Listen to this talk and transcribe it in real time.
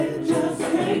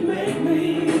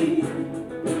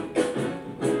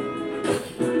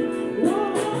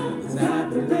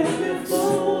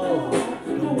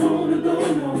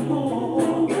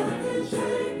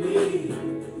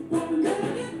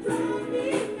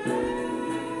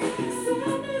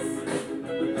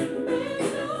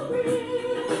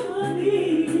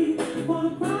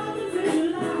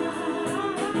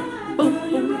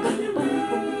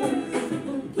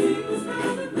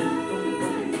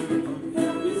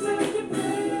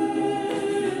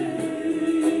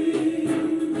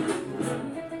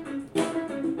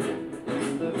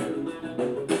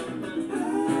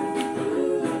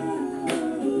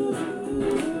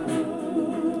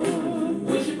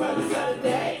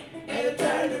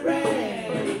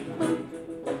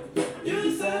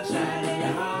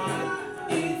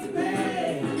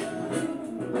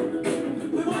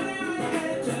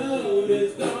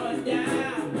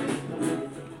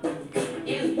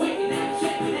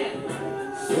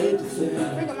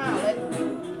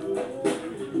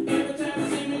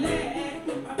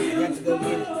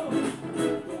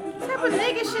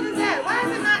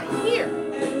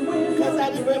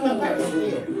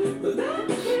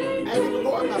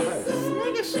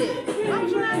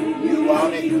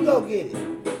You go get it.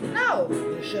 No.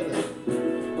 Then shut up.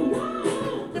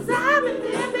 'Cause I've been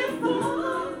there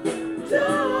before.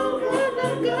 Don't wanna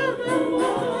go no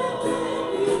more.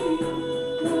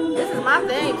 This is my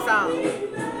theme song.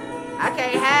 I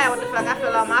can't hide what the fuck I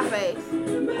feel on my face.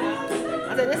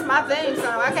 I said, this is my theme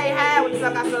song. I can't hide what the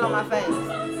fuck I feel on my face.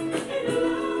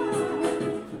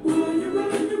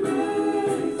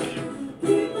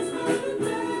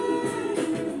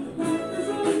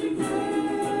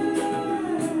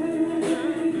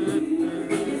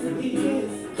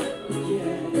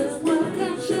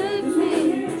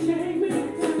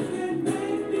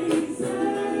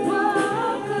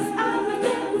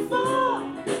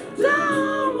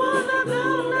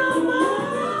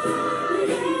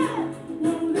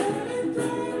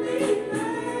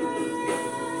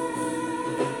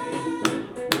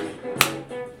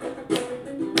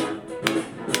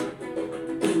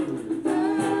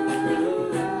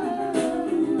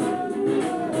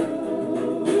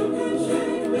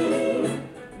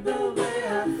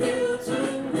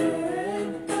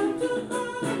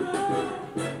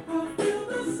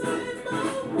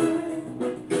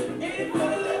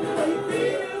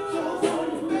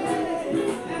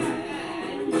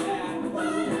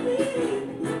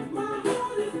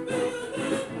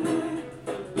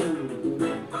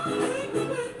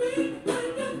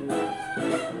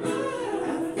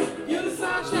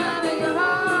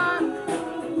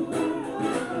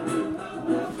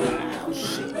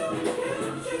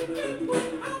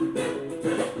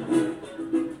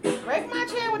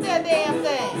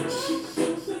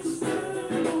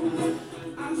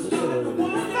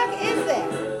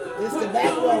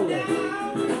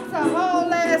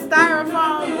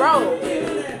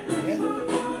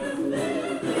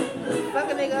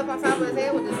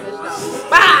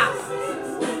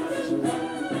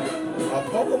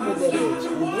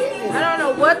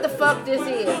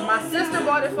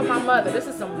 This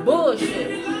is some bullshit.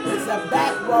 It's a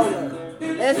back roller.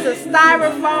 It's a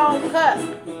styrofoam cup.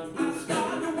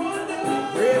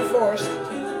 Reinforced.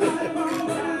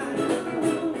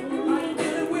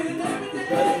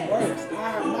 But it works.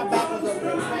 My back was over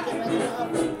there cracking like an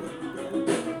oven.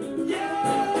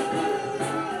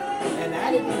 And I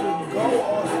didn't even go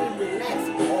on. I didn't relax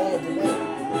all the way.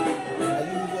 I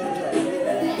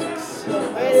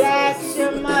usually relax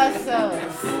your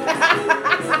muscles.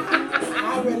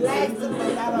 I relaxed them,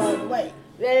 but not all the way.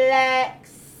 Relax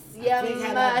your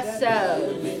muscles.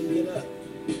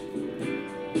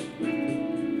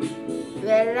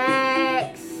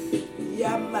 Relax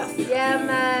your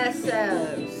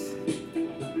muscles.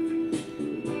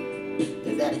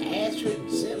 Is that Astrid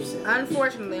Simpson?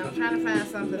 Unfortunately, I'm trying to find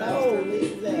something else. No,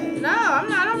 leave that. No, I'm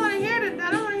not. I don't want to hear it.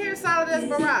 I don't want to hear Solid as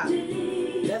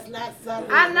Barack. That's not Solid.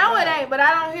 I know it ain't, but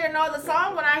I don't hear no other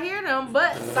song when I hear them.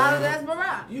 But Solid as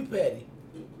Barack. You petty.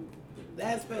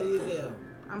 That's petty as hell.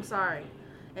 I'm sorry.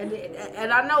 And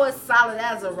I know it's Solid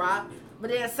as a Rock, but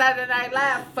then Saturday Night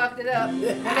Live fucked it up. And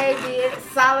they did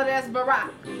Solid as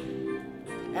Barack.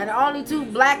 And the only two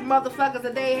black motherfuckers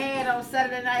that they had on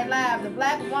Saturday Night Live, the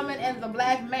black woman and the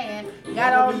black man,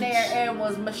 got on there and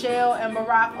was Michelle and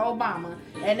Barack Obama.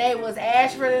 And they was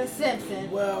Ashford and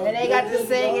Simpson. Well, and they got to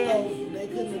sing it. They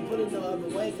couldn't have put it no other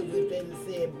way because if they'd have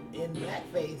said in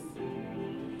blackface,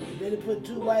 if they'd have put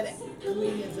two white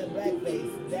comedians in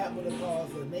blackface, that would have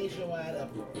caused a nationwide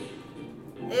uproar.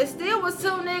 It still was two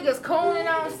niggas cooning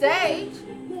on stage.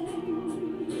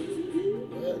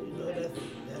 Well, you know,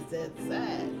 that's that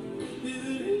side.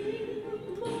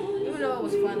 Even though it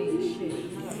was funny as shit. I'm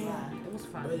not gonna lie. It was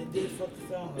funny. But it did fuck the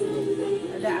song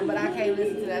up. But I can't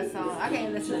listen to that song. I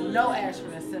can't listen to no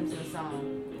Ashford and Simpson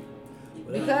song.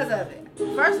 Because of it.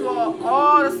 First of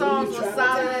all the songs were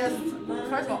solid as.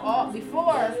 First of all,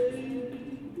 before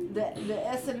the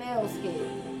SNL skit,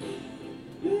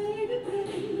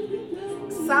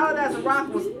 Solid as a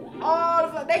Rock was all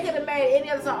of. They could have made any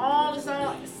other song. All the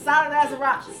song, Solid as a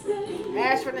Rock.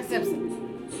 Ashford and Simpson.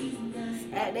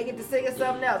 They get to sing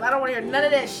something else. I don't want to hear none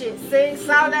of that shit. Sing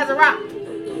Solid as a Rock.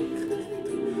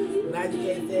 Now you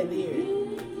can't stand to hear it.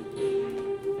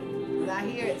 When I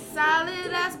hear it,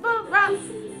 Solid as a Rock.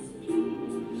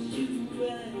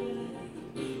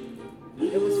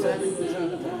 It was funny.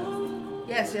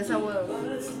 Yes, I will.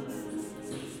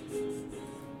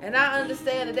 And I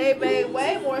understand that they made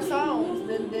way more songs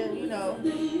than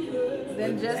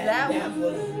just that one. That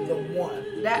was the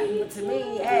one. That, to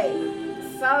me, hey,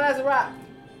 Solid as a Rock.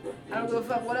 I don't give a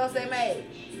fuck what else they made.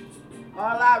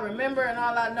 All I remember and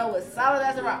all I know is Solid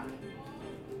as a Rock.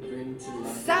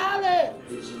 Solid.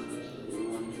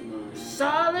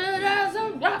 Solid as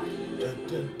a rock.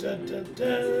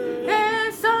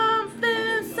 And something.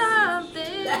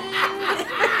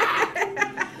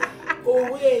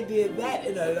 that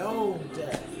in a long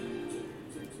time.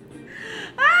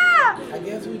 Ah! I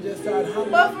guess we just started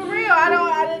humming. But for real, all I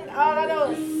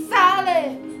know is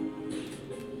solid.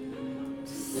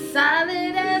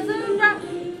 Solid as a rock.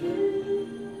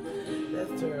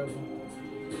 That's terrible.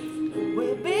 We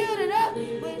build it up, we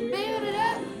build it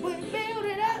up, we build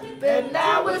it up. And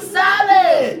now we're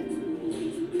solid.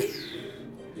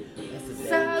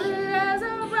 Solid as a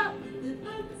rock.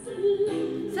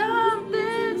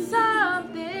 Something,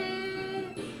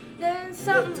 something, then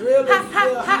something. The thrill is Ha, ha,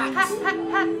 still ha, hot. ha, ha,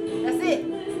 ha. That's it.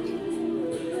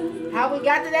 How we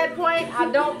got to that point, I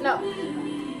don't know.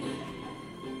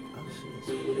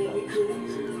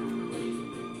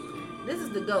 This is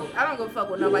the GOAT. I don't give a fuck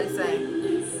what nobody's saying.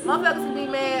 Motherfuckers can be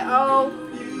mad, oh,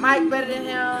 Mike better than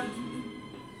him.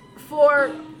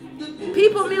 For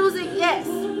people music, yes.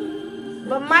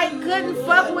 But Mike couldn't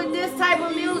fuck with this type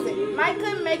of music. Mike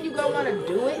couldn't make you go want to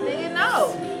do it, nigga,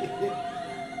 no.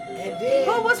 And then,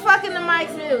 Who was fucking the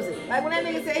Mike's music? Like when that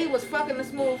nigga said he was fucking the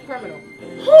Smooth Criminal.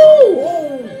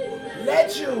 who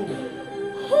let you?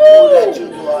 Who let you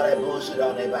do all that bullshit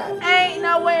on their body? Ain't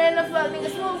nowhere in the fuck, nigga.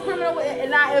 Smooth Criminal,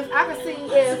 and if I could see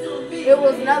if it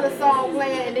was another song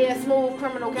playing and then Smooth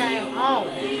Criminal came on.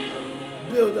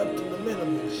 Build up to the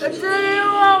minimum. Do Shit. you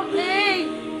want me?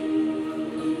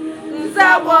 'Cause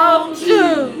I want you.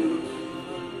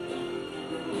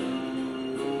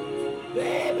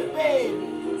 Baby, baby,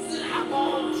 I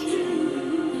want you.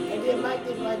 And then Mike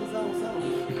didn't write his own song.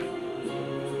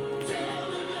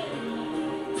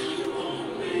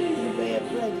 He may have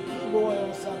played the keyboard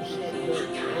on some shit, or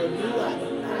knew how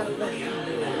to play the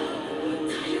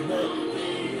keyboard. But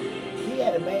he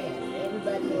had a band.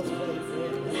 Everybody else played for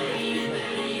him.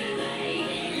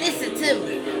 Listen to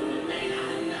me.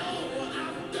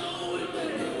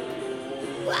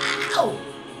 Wow!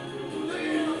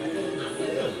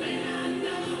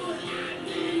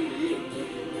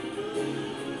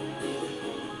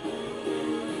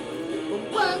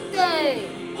 One day,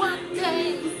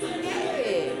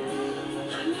 yeah.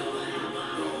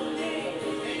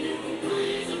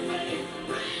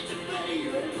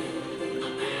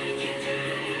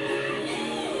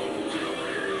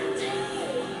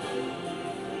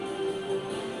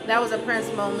 That was a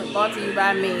Prince moment brought to you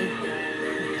by me.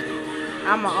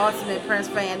 I'm an ultimate Prince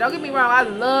fan. Don't get me wrong, I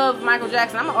love Michael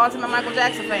Jackson. I'm an ultimate Michael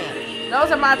Jackson fan.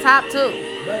 Those are my top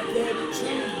two. But they're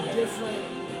two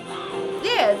different.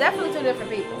 Yeah, definitely two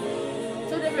different people.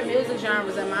 Two different music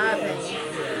genres in my opinion.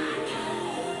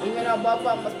 Even though both of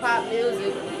them was pop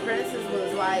music, Prince's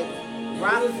was like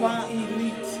rock funk.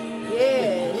 Elite.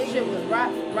 Yeah, this shit was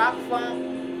rock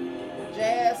funk,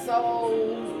 jazz,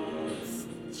 soul,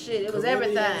 shit. It was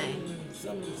everything.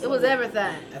 It was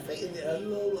everything. I think a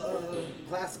little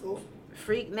classical.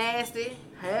 Freak nasty,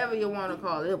 however you want to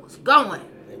call it. It was going.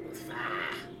 It was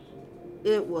fire.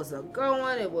 It was a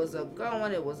going. It was a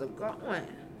going. It was a going.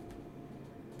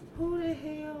 Who the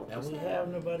hell? And we have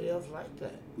nobody else like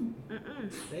that.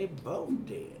 Mm-mm. They both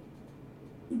dead.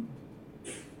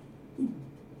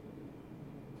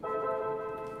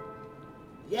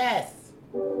 Yes.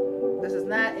 This is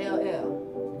not LL.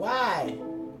 Why?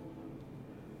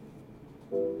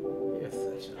 You're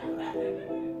such a liar.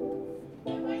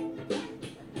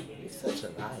 You're such a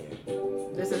liar.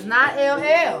 This is not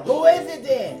LL. Who is it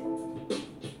then?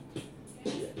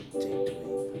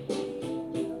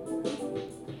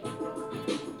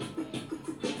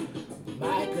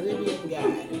 My Caribbean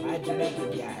guy, my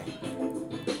Jamaican guy.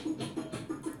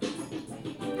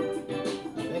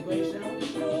 That great show?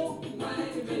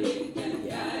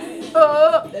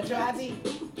 Oh, That's your auntie?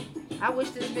 I wish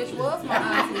this bitch was my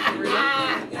auntie for real.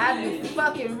 I'd be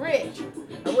fucking rich.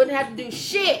 I wouldn't have to do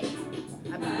shit.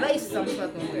 I'd be laced some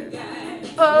fucking weird.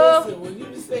 Oh, Listen, when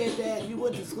you said that, you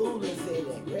went to school and said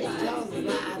that. Grace Jones is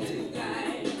my auntie.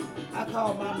 I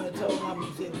called mama and told mama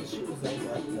you said that. She was like,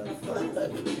 what the fuck?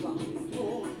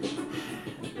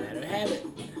 Better have it.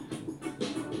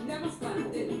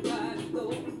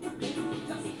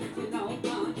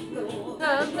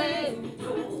 husband. Hey.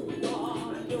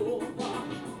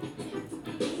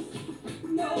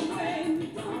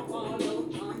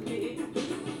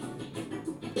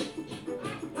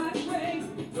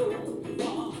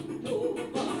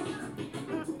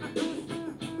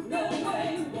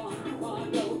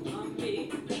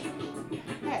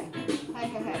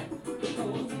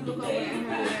 Look over there and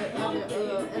have the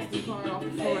SD card off the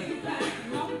floor.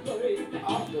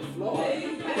 Off the floor?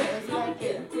 Yeah, it's right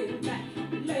there. It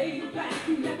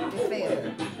fell.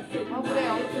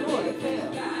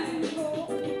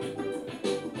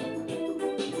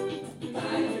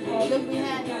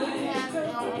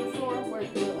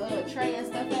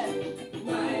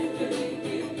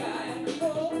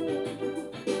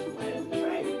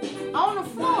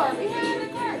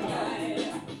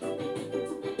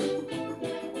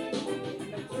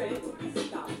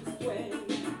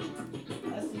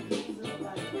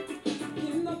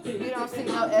 don't see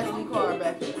no SD card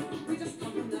back there.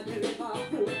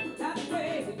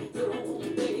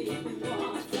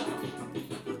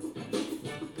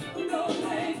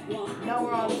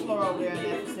 Nowhere on the floor over there in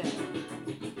that center.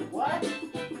 What?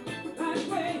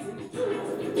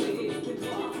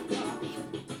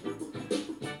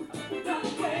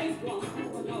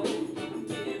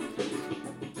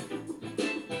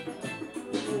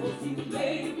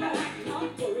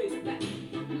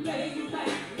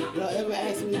 Y'all ever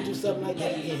ask me to do something like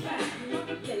that again?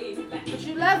 But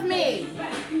you love me.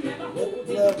 What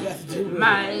love got to do with it?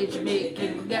 My age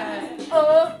making guy.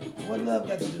 Oh, What love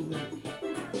got to do with it?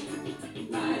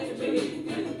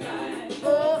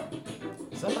 oh.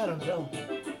 Somebody don't know.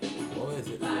 Or is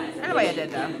it? Anybody at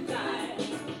that though.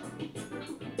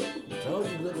 Told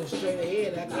you looking straight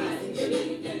ahead, I can't see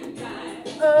shit.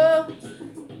 Oh.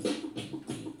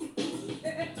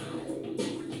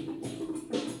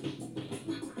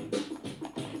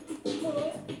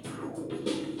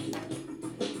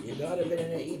 Your daughter been in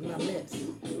there eating my mints.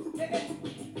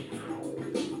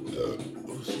 Oh,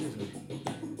 excuse me.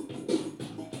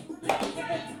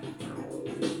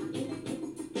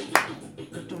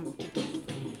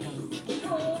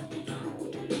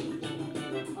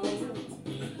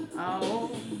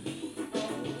 Oh.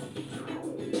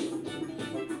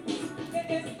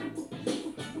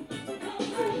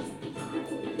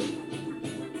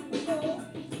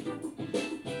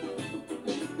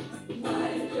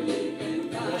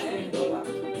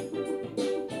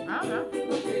 I don't know.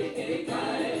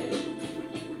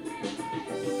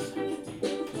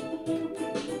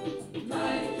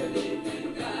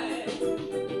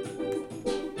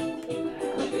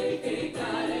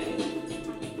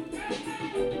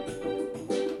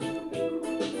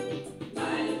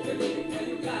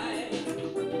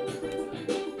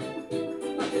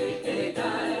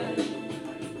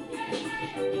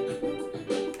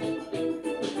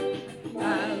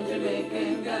 I'm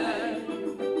Jamaican guy.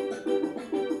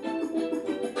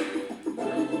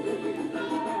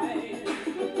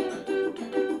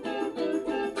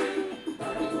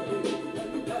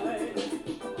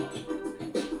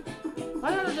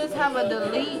 Why don't I just have a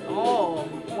delete all?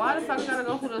 Why the fuck I gotta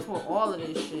go through this with all of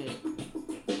this shit?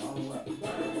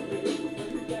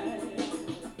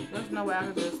 There's no way I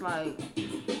could just like.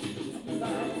 Go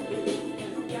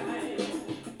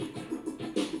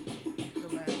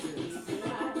back to this.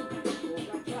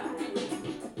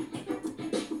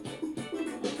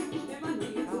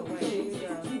 Oh wait,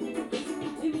 here we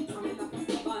go.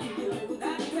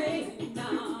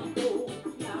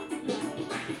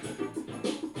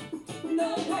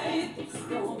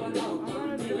 I'm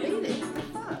gonna delete it. What the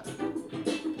fuck?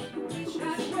 It's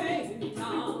just-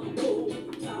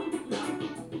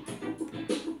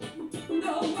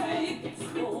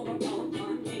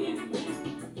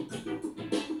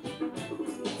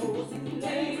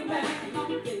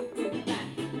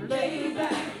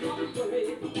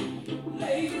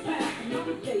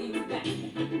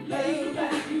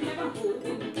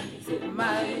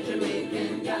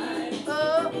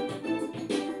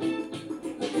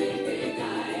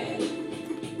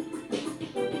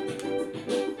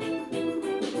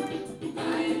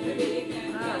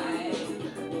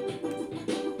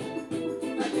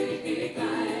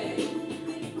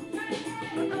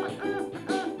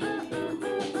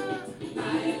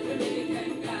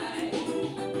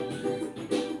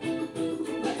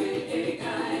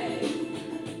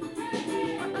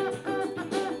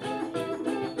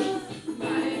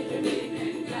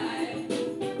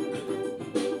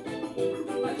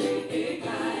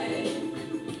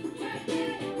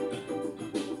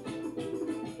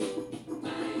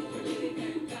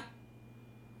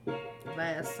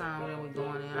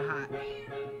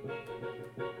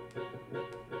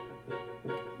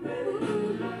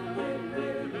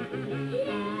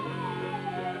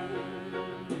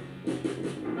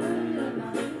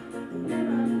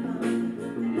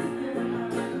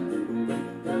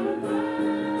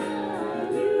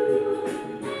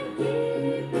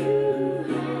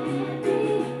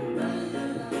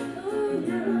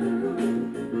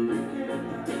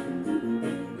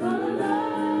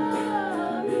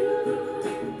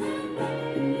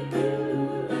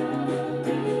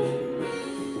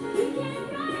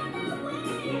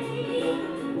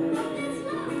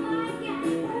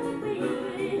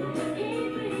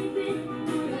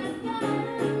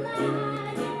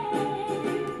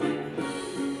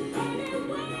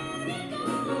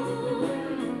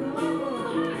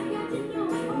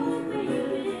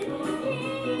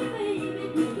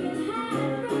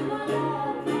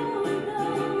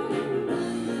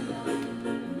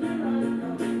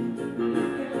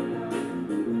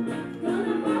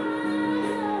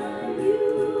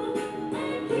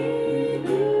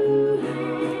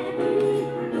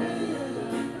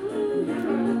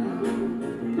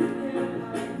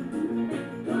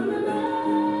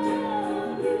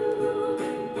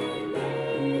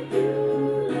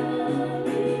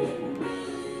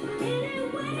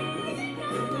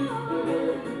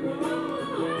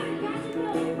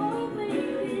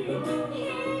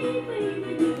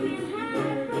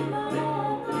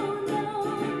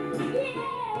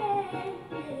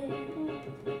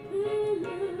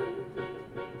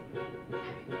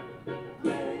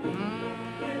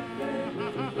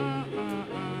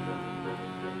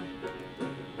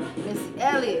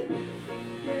 Elliot.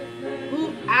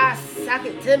 Who I suck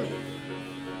it to me.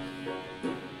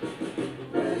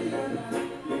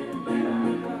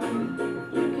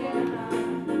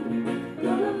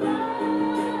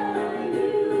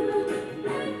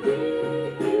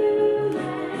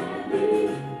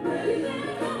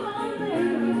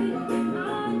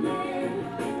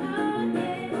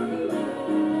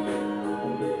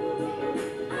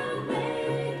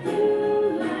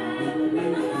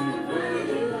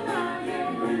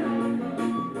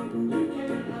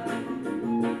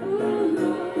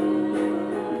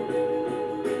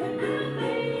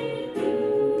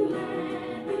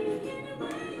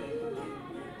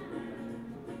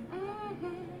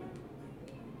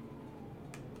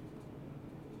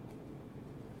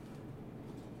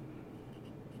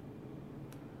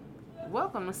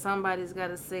 Welcome to Somebody's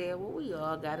Gotta Say It. Well, we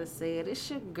all gotta say it. It's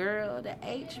your girl, the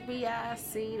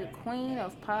HBIC, the queen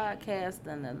of podcasts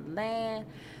in the land,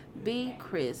 B.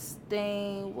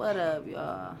 Christine. What up,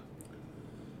 y'all?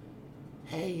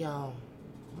 Hey, y'all.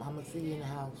 Mama C in the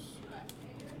house.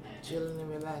 Chilling and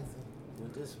relaxing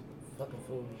with this fucking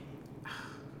food.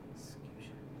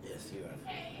 Yes, you are.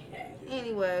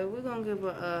 Anyway, we're gonna give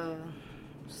a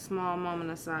small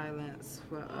moment of silence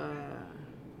for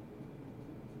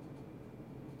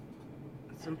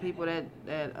some people that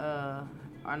are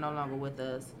no longer with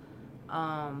us.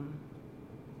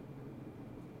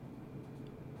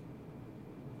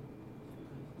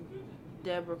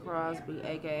 Deborah Crosby,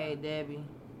 aka Debbie.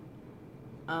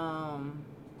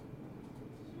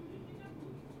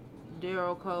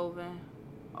 Daryl Colvin,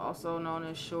 also known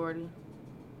as Shorty.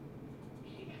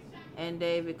 And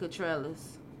David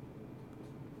Cotrellis.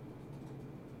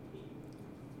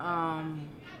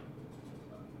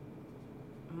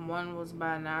 One was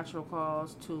by natural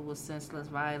cause, two was senseless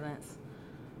violence.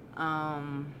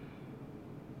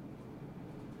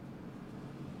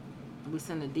 We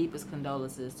send the deepest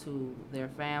condolences to their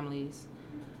families.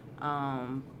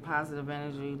 Positive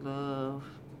energy, love.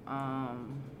 Light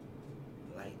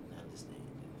and understanding.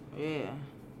 Yeah.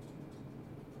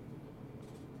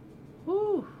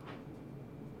 Whew.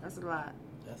 That's a lot.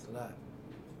 That's a lot.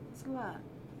 It's a lot.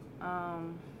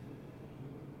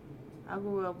 I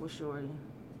grew up with Shorty.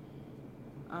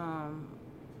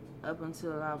 Up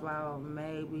until about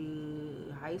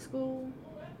maybe high school.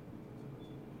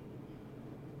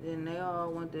 Then they all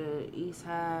went to East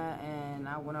High and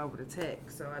I went over to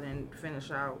Tech, so I didn't finish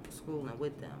out schooling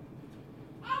with them.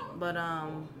 But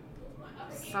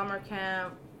summer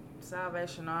camp,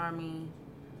 Salvation Army,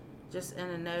 just in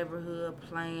the neighborhood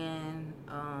playing,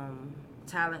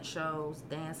 talent shows,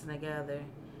 dancing together.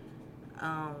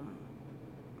 Had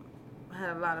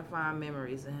a lot of fond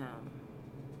memories of him.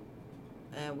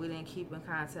 And we didn't keep in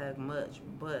contact much,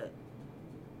 but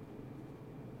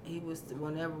he was,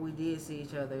 whenever we did see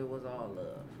each other, it was all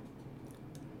love.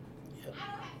 Yep.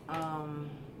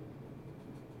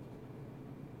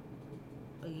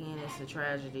 Again, it's a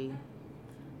tragedy.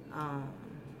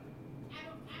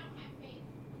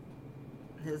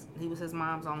 He was his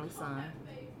mom's only son.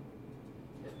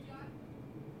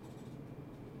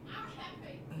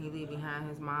 He left behind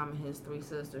his mom and his 3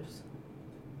 sisters.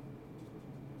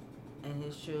 And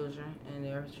his children and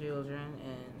their children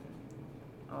and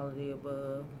all of the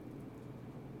above.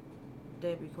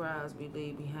 Debbie Crosby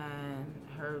leave behind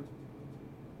her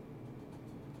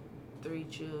 3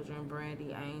 children,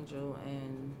 Brandy, Angel,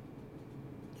 and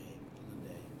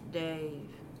Dave.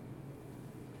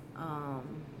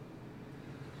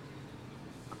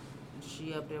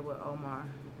 She up there with Omar.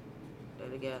 They're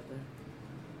together.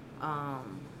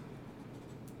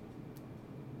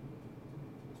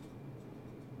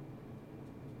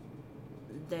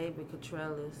 David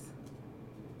Cotrellis,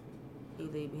 he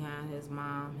leave behind his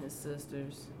mom, his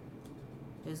sisters,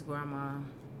 his grandma,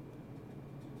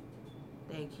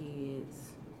 their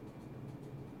kids,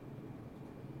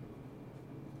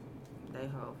 their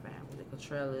whole family. The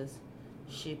Cotrellis,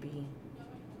 Shippy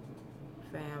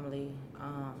family,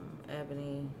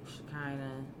 Ebony,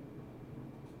 Shekinah.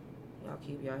 Y'all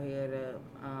keep your head up.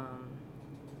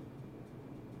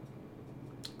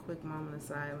 Quick moment of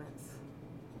silence.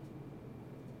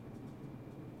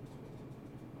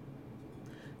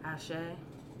 Ashe.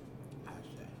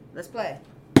 Let's play.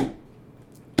 Hey,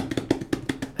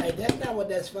 that's not what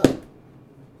that's for.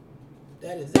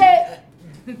 That is it.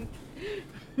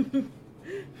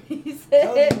 He said,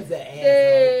 told you was an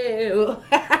asshole.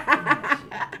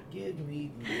 Give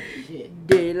me my shit.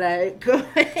 Daylight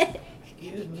coming.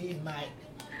 Give me my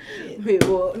shit. Me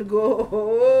want to go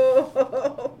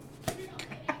home.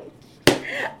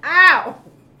 Ow!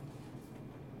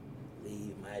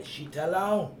 Leave my shit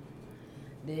alone.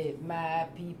 Let my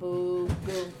people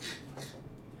go.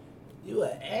 You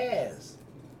an ass.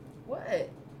 What?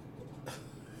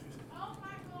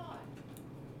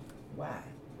 Why?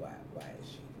 Why is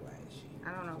she?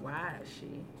 I don't know why is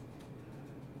she.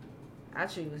 I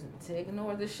choose to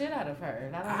ignore the shit out of her.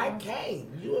 And I don't know. can't.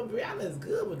 You and Brianna is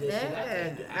good with this shit.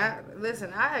 I can't.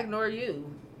 Listen, I ignore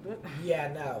you. Yeah,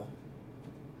 I know.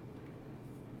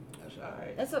 That's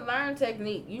alright. It's a learned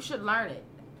technique. You should learn it.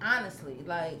 Honestly.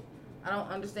 Like, I don't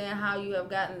understand how you have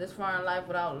gotten this far in life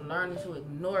without learning to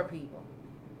ignore people.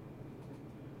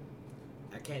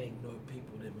 I can't ignore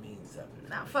people that mean something.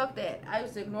 Nah, fuck that. I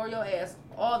used to ignore your ass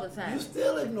all the time. You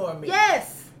still ignore me?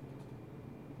 Yes!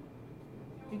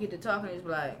 You get to talking and just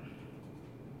be like...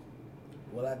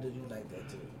 Well, I do you like that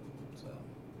too. So,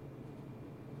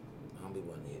 I don't be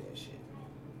wanting to hear that shit.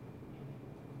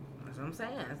 That's what I'm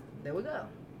saying. There we go.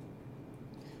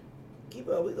 Keep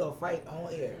up. We gonna fight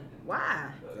on air. Why?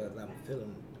 Because I'm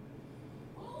feeling...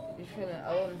 You feeling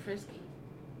old and frisky?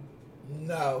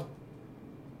 No.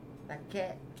 Like a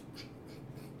cat?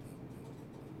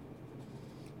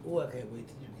 Oh, I can't wait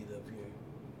till you get up here.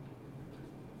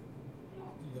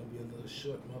 You're gonna be a little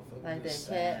short motherfucker. Like just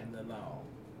that cat? sliding along.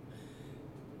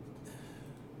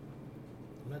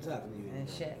 I'm not talking to you And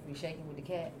anymore. be shaking with the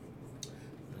cat?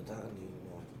 I'm not talking to you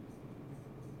anymore.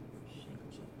 Shake.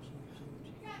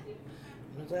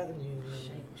 I'm not talking to you anymore.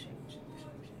 Shake.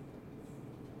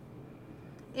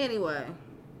 Anyway.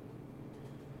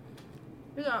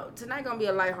 Tonight gonna be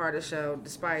a lighthearted show,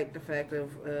 despite the fact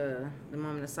of the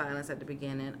moment of silence at the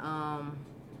beginning.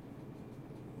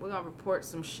 We're gonna report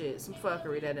some shit, some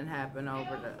fuckery that didn't happen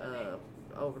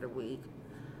over the week,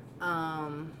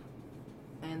 and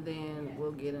then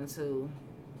we'll get into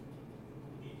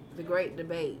the great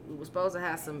debate. We were supposed to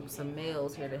have some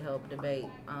males here to help debate.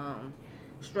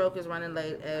 Stroke is running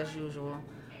late as usual.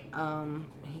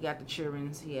 He got the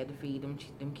childrens. He had to feed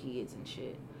them kids and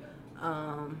shit.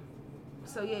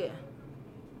 So yeah.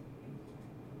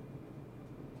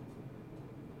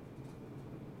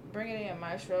 Bring it in,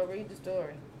 Maestro. Read the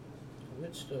story.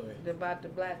 Which story? About the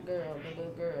black girl, the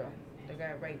little girl that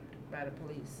got raped by the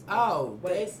police. Oh,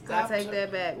 wait, I take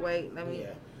that back. Wait, let me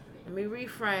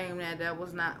reframe that. That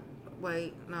was not.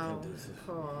 Wait, no. Conducive.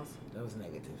 Pause. That was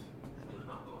negative.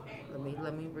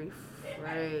 Let me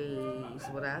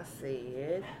rephrase what I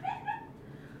said.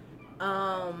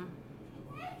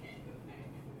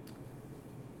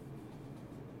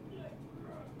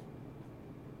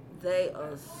 They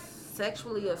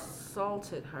sexually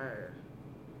assaulted her.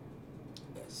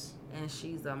 Yes. And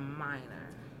she's a minor.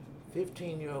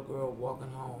 15-year-old girl walking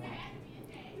home.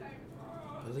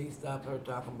 Police stop her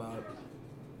talking about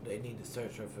they need to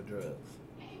search her for drugs.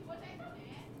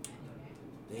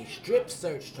 They strip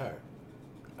searched her.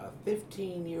 A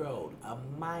 15-year-old, a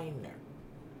minor.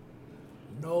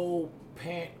 No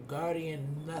parent,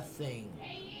 guardian, nothing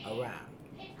around.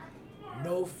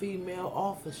 No female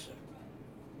officer.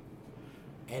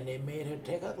 And they made her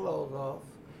take her clothes off.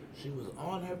 She was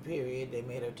on her period. They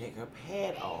made her take her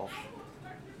pad off.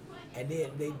 And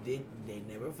then they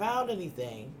never found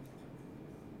anything.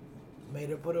 Made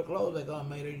her put her clothes back on.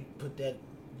 Made her put that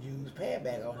used pad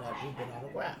back on after she'd been on the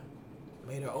ground.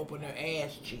 Made her open her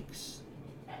ass cheeks.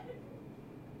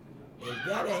 If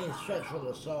that ain't sexual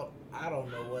assault, I don't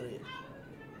know what is.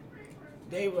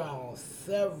 They were on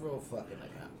several fucking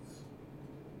accounts.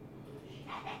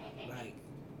 Like,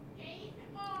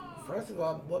 first of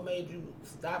all, what made you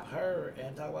stop her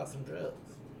and talk about some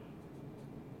drugs?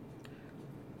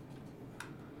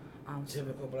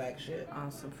 Typical black shit. On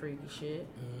some freaky shit.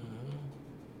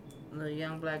 Mm-hmm. Little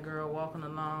young black girl walking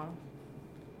along.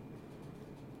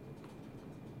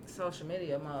 Social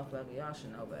media, motherfucker, y'all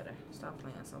should know better. Stop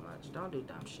playing so much. Don't do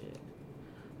dumb shit.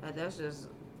 Like, that's just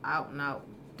out and out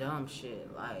dumb shit.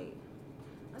 Like,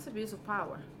 that's abuse of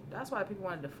power. That's why people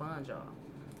want to defund y'all.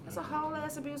 It's a whole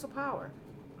ass abuse of power.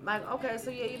 Like, okay, so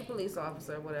yeah, you're the police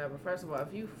officer, whatever. First of all,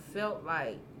 if you felt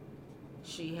like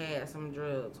she had some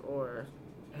drugs or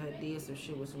had did some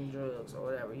shit with some drugs or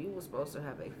whatever, you were supposed to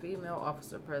have a female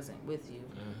officer present with you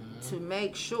to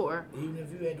make sure. Even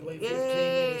if you had to wait 15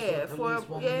 minutes for a police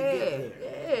woman to get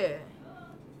there.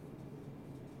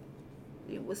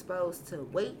 Yeah. You were supposed to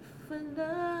wait for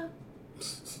love.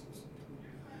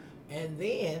 And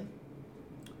then,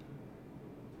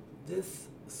 this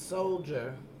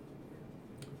soldier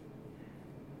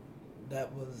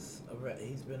that was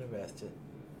he's been arrested.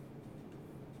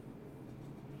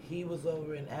 He was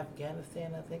over in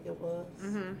Afghanistan, I think it was.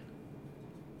 Mm-hmm.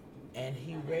 And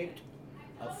he raped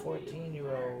a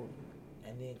 14-year-old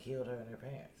and then killed her and her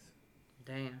parents.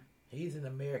 Damn. He's an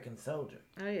American soldier.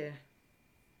 Oh, yeah.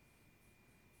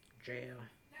 Jail.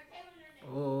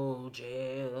 Oh,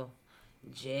 jail.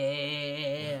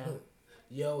 Jail.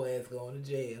 Your ass going to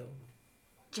jail.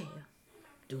 Jail.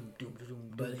 Doom, doom,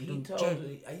 doom, But doom, he doom, told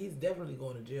jail. he's definitely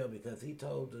going to jail because he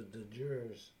told the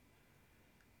jurors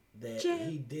that Jail.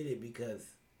 he did it because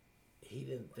he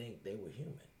didn't think they were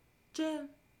human. Jail.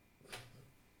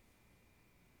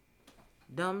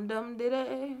 Dum dum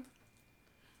diddy.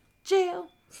 Jail.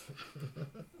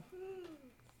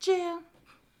 Jail.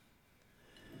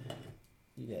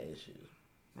 You got issues.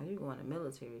 Now you going to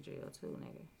military jail too,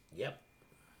 nigga. Yep.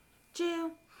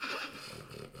 Jail.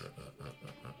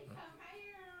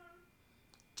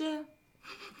 Jail.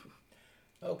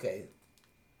 Okay.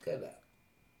 Cut out.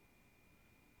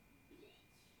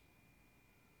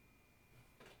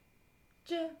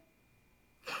 Jail.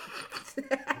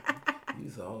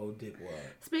 You's a whole dickwad.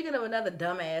 Speaking of another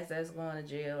dumbass that's going to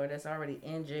jail or that's already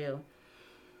in jail,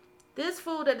 this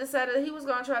fool that decided he was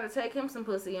going to try to take him some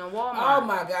pussy in Walmart. Oh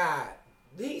my God.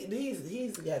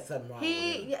 He's got something wrong with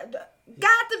him.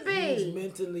 Got to be. He's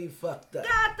mentally fucked up.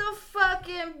 Got to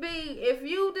fucking be. If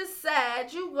you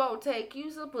decide you go take you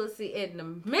some pussy in the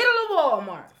middle of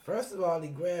Walmart. First of all, he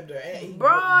grabbed her ass.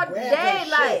 Broad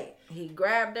daylight. He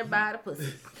grabbed her by the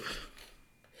pussy.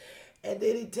 And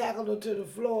then he tackled her to the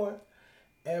floor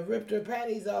and ripped her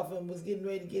panties off and was getting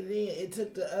ready to get it in. It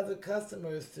took the other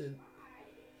customers to...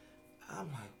 I'm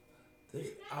like,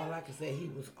 all I can say, he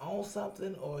was on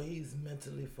something or he's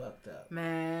mentally fucked up.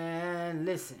 Man,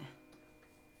 listen.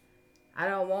 I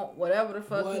don't want whatever the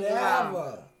fuck Whatever. he's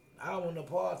on. I don't want no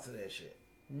parts of that shit.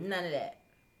 None of that.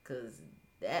 Because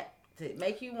that to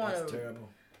make you want That's to... terrible.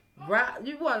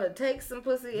 You want to take some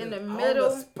pussy in the middle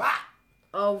On the spot.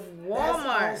 of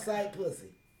Walmart. That's on-site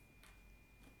pussy.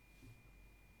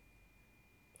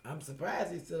 I'm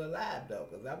surprised he's still alive, though,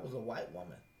 because that was a white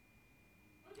woman.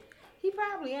 He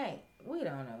probably ain't. We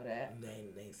don't know that.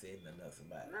 They ain't said nothing else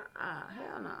about it.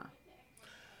 Hell no.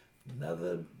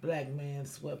 Another black man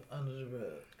swept under the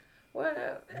rug.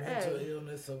 Well, Mental hey,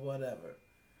 illness or whatever.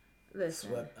 listen.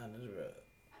 Swept under the rug.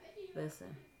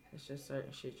 Listen. It's just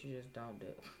certain shit you just don't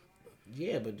do.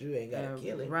 Yeah, but you ain't got to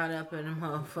kill him. Run up in the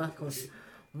motherfucking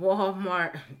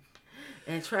Walmart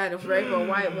and try to rape a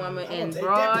white woman in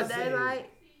broad daylight.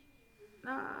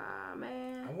 Nah,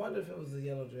 man. I wonder if it was the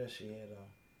yellow dress she had on.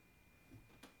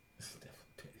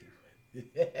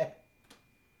 Yeah.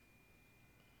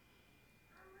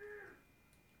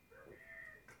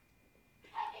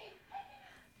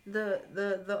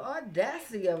 The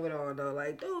audacity of it all though,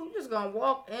 like, dude, you just gonna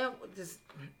walk in with just...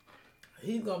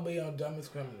 He's gonna be on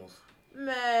Dumbest Criminals.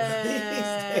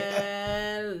 Man,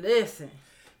 listen.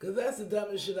 Cause that's the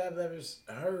dumbest shit I've ever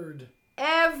heard.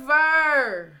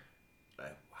 Ever.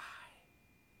 Like, why?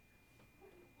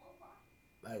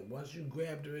 Like, once you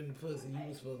grabbed her in the pussy, you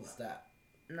were supposed to stop.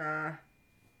 Nah. I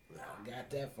got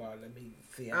that far. Let me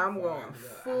see how I'm far going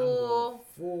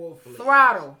full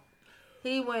throttle.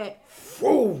 He went,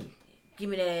 boom. give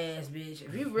me that ass, bitch.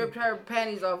 If you ripped her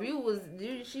panties off, He was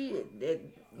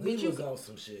on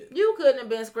some shit. You couldn't have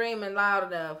been screaming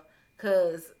loud enough,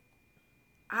 cause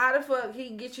how the fuck he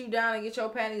get you down and get your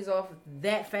panties off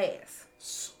that fast?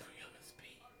 Super human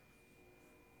speed.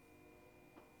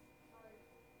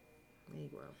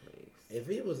 Negro, please. If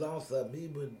he was on something, he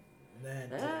would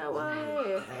have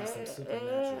some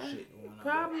supernatural shit going on.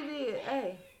 Probably did.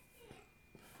 Hey,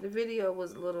 the video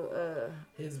was a little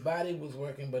His body was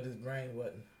working, but his brain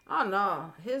wasn't. Oh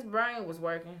no, his brain was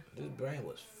working. His brain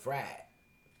was fried.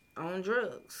 On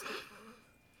drugs.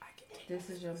 This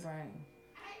is your brain.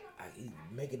 He's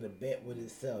making a bet with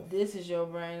himself. This is your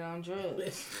brain on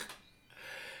drugs.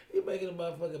 He's making a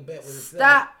motherfucking bet with himself.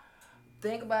 Stop.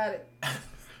 Think about it.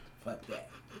 Fuck that.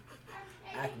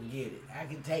 I can get it. I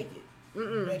can take it.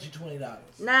 Bet you $20.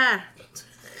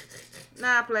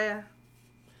 Nah, player.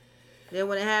 Then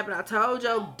when it happened, I told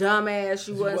your dumb ass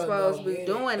you wasn't supposed to be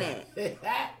doing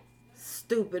that.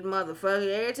 Stupid motherfucker.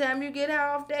 Every time you get high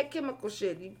off that chemical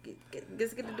shit, you get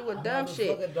to do a dumb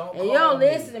shit. And you don't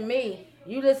listen to me.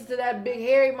 You listen to that big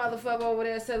hairy motherfucker over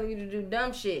there telling you to do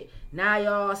dumb shit. Now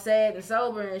y'all sad and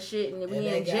sober and shit and we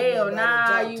in jail.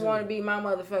 Now you want to be my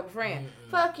motherfucking friend.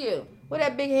 Fuck you. Where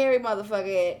that big hairy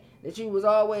motherfucker at that you was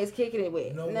always kicking it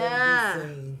with? Nowhere to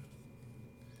be seen.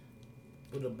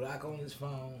 With a block on his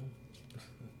phone.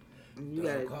 You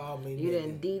gotta call me. You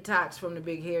didn't detox from the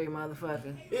big hairy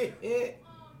motherfucker.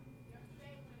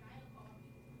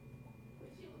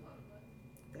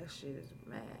 That shit is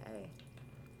mad. Hey.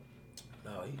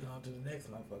 No, he gone to the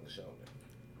next motherfucker's shoulder.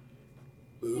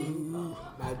 Ooh,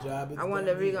 my job is. I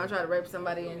wonder if he gonna try to rape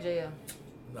somebody in jail.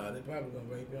 No, they probably gonna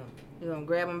rape him. He gonna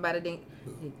grab him by the ding,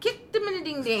 and kick them in the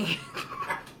ding ding.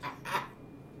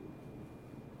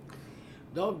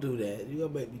 Don't do that. You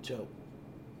gonna make me choke.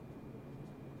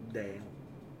 Damn.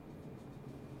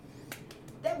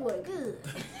 That boy good.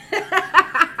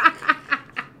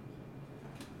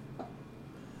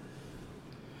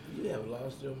 You have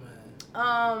lost your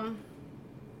mind.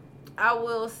 I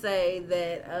will say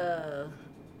that,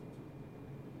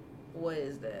 what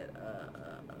is that?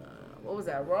 What was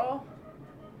that, Raw?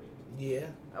 Yeah.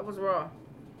 That was Raw.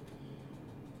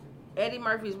 Eddie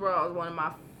Murphy's Raw is one of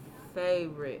my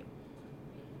favorite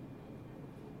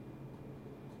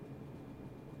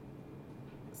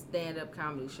stand-up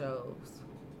comedy shows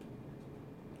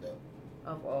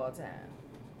of all time.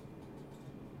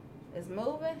 It's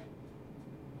moving.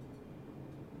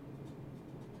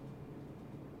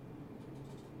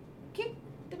 Kick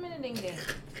the minute ding ding.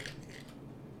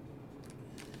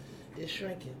 It's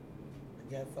shrinking. I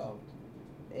got salt.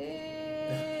 Ew.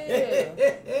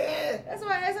 That's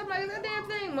why I asked him, like, is that damn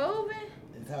thing moving?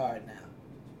 It's hard now.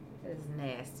 That is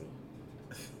nasty.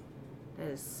 That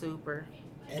is super.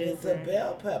 And it's a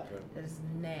bell pepper. That is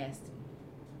nasty.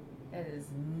 That is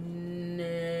nasty.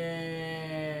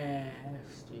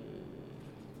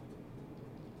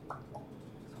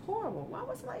 It's horrible. Why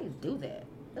would somebody do that?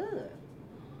 Ugh.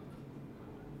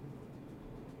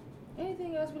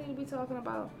 Anything else we need to be talking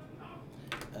about?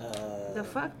 The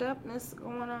fucked upness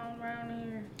going on around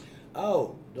here.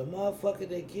 Oh, the motherfucker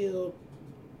that killed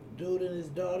dude and his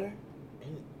daughter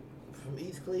from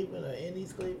East Cleveland or in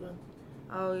East Cleveland.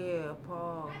 Oh yeah,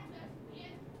 Paul.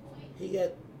 He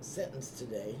got sentenced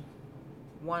today.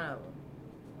 One of them.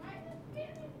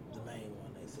 The main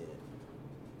one, they said.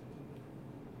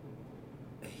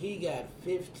 He got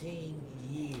 15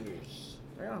 years.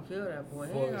 They gonna kill that boy.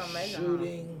 He For ain't gonna make it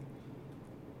shooting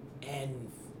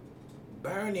and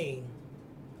burning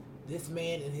this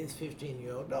man and his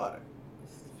 15-year-old daughter.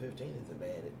 15 is not a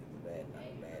bad age.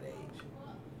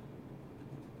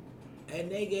 And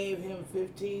they gave him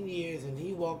 15 years, and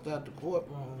he walked out the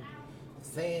courtroom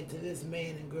saying to this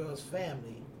man and girl's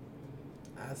family,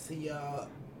 "I'll see y'all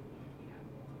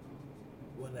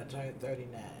when I turn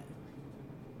 39.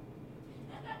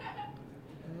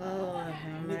 Lord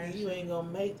have Nigga, mercy. you ain't gonna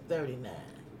make 39.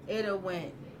 It have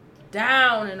went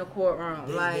down in the courtroom.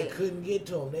 They couldn't get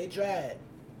to him. They tried.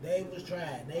 They was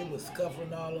trying. They was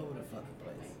scuffling all over the fucking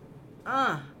place.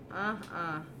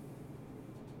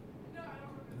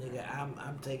 Nigga, I'm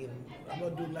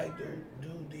gonna do like the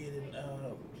dude did in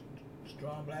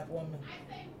Strong Black Woman.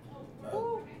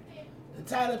 The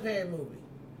Tyler Perry movie.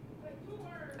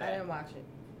 I didn't watch it.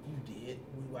 You did.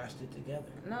 We watched it together.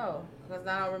 No, because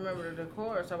I don't remember the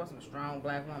chorus. I was some strong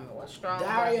black woman. What strong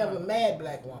Diary black of a woman? Mad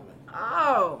Black Woman.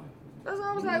 Oh. That's what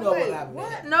I was You like, know wait, what I meant.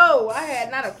 what? No, I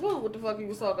had not a clue what the fuck you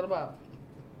was talking about.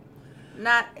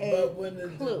 Not a But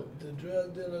when clue. the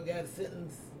drug dealer got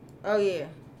sentenced Oh, yeah.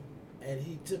 and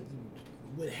he took,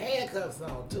 with handcuffs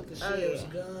on, took the sheriff's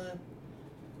gun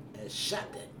and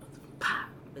shot that motherfucker. Pop.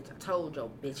 Bitch, I told your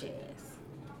bitch ass.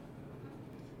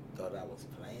 Thought I was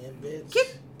playing, bitch.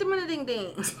 Kick the minute ding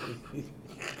ding.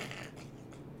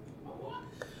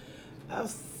 I'm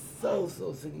so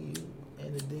sick of you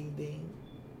and the ding ding.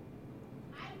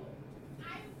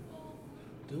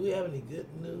 Do we have any good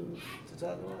news to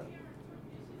talk about?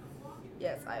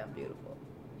 Yes, I am beautiful.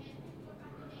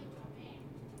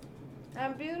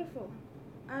 I'm beautiful.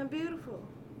 I'm beautiful.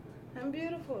 I'm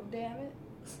beautiful, damn it.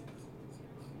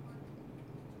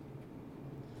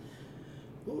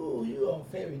 Ooh, you on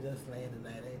fairy dust land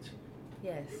tonight, ain't you?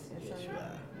 Yes, Yes, I you am.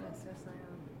 are. Yes,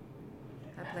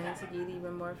 I am. I plan to get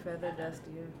even more feather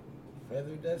dustier.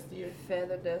 Feather dustier?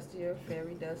 Feather dustier,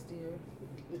 fairy dustier.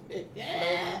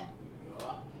 Yeah.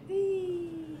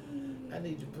 Whee! I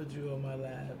need to put you on my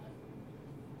live.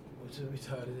 Which is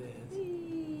retarded ass.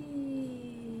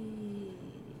 Whee!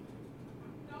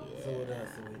 So what else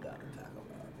are we got to talk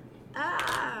about?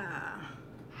 Ah!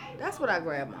 That's what I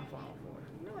grabbed my phone for.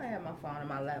 You know I had my phone in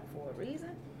my lap for a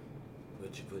reason.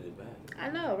 But you put it back. I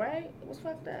know, right? It was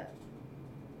fucked up.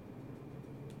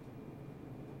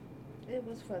 It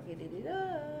was fucking it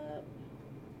up.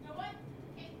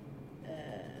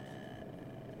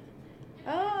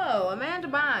 Oh, Amanda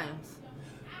Bynes.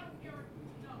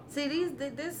 See this.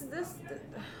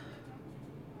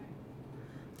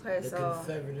 Okay, The so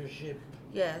conservatorship.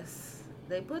 yes,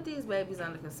 they put these babies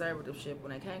under conservatorship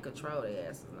when they can't control their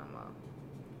asses no more.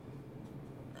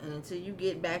 And until you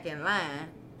get back in line,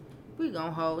 we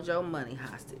gonna hold your money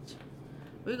hostage.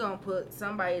 We gonna put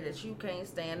somebody that you can't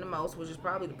stand the most, which is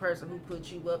probably the person who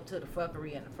put you up to the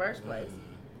fuckery in the first place.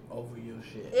 Over your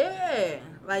shit. Yeah,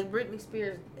 like Britney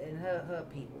Spears and her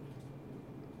people.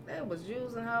 They was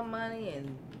using her money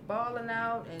and balling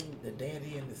out and The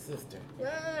daddy and the sister.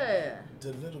 yeah.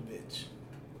 The little bitch.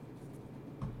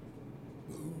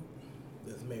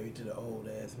 That's married to the old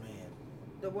ass man.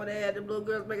 The one that had them little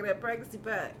girls making that pregnancy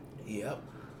pack. Yep.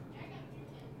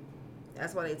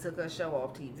 That's why they took her show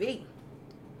off TV.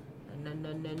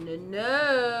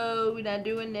 No, we're not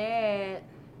doing that.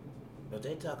 But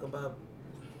they talk about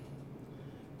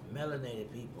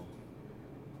melanated people.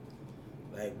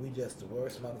 Like, we just the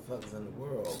worst motherfuckers in the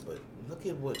world. But look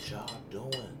at what y'all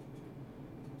doing.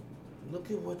 Look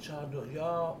at what y'all doing.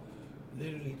 Y'all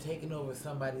literally taking over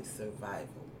somebody's survival.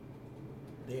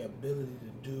 Their ability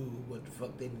to do what the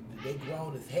fuck they need to do. They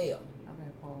grown as hell.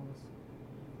 Okay, pause.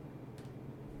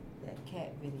 That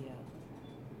cat video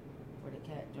where the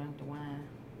cat drank the wine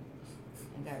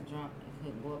and got drunk and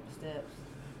couldn't go up the steps.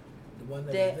 The one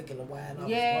that was licking the wine off his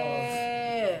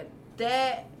Yeah,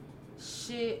 that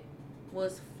shit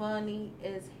was funny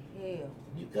as hell.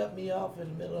 You cut me off in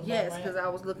the middle of my Yes, rant? because I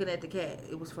was looking at the cat.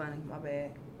 It was funny. My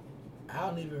bad. I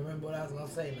don't even remember what I was going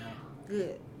to say now.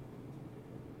 Good.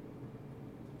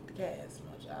 The Yeah, cat. it's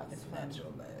much. I'll It's snatch funny.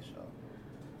 your last show.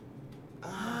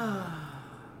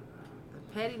 The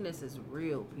pettiness is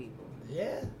real, people.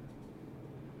 Yeah.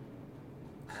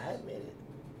 I admit it.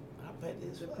 I'm petty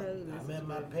as The fuck. pettiness I'm is in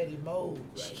my real. petty mode.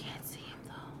 She Right can't see him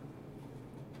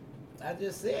though. now. I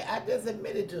just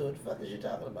admitted to it. What the fuck is you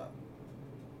talking about?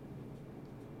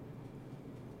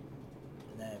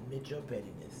 And I admit your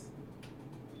pettiness.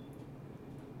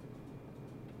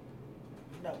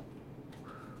 No.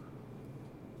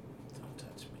 Don't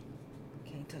touch me.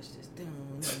 Can't touch this.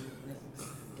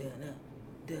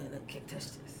 Can't touch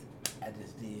this. I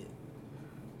just did.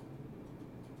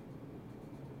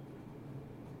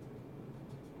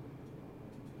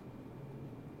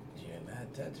 You're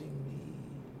not touching me.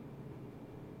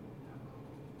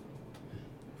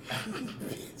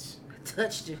 Bitch. I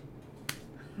touched you.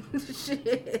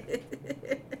 Shit.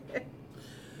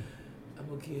 I'm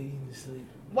gonna kill you in your sleep.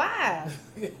 Why?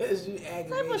 Because you What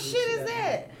aggravating type the of shit is out of me.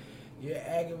 that? You're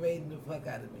aggravating the fuck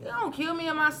out of me. You don't kill me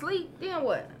in my sleep. Then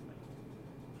what?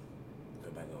 Go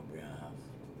back over your house.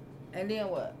 And then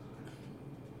what?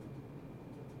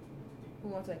 Who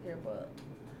gonna take care of Bug?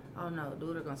 Oh no,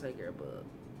 Duda gonna take care of Bug.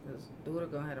 Because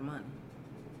Duda gonna have the money.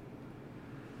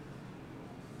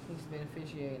 He's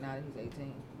beneficiary now that he's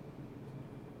 18.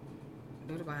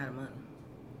 Duda gonna have the money.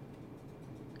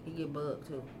 He get Bug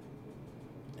too.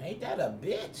 Ain't that a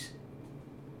bitch?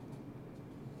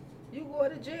 You go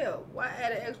to jail. Why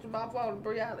add an extra by phone to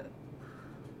Brianna?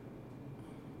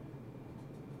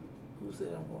 Who said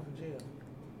I'm going to jail?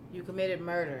 You committed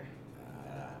murder.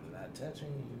 I'm not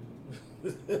touching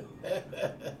you.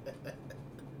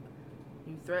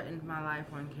 You threatened my life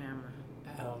on camera.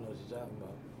 I don't know what you're talking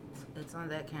about. It's on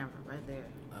that camera right there.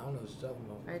 I don't know what you're talking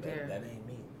about. Right there. That ain't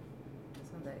me.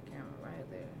 It's on that camera right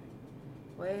there.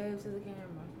 Wave to the camera.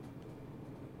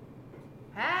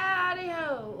 Howdy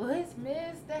ho, it's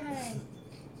Mr. Hank.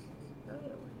 Go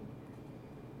ahead.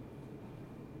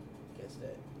 Guess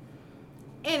that.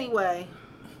 Anyway,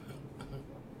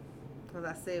 because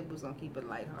I said we was going to keep it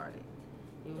lighthearted.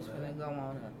 You was finna go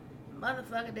on a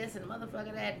motherfucker this and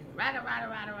motherfucker that. And rada.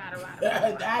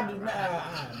 I do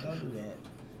not. Don't do that.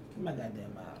 Get my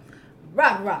goddamn mouth.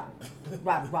 Rod.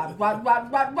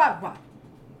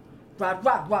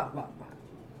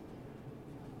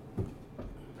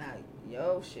 Now,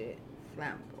 yo shit,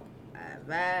 flammable. I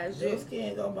advise Your you.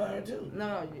 skin gonna burn too.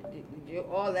 No,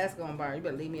 all that's gonna burn. You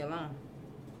better leave me alone.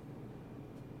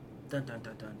 Dun.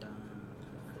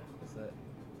 What's that?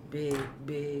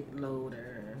 Big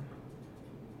loader.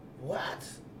 What?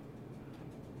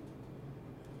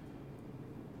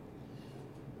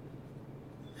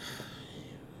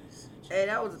 Hey,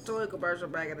 that was a toy commercial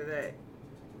back in the day.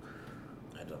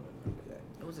 I don't remember that.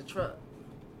 It was a truck.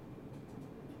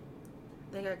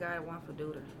 I think I got one for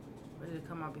Duder. Or did it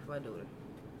come out before Duder?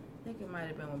 I think it might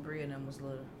have been when Bria and them was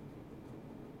little.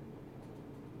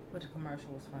 But the commercial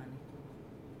was funny.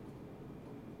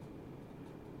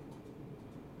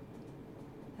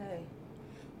 Hey,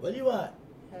 What do you want?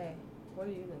 hey, what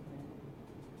are you looking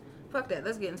at? Fuck that.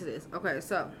 Let's get into this. Okay,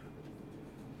 so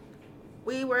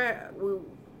we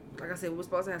like I said, we were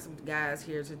supposed to have some guys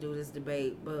here to do this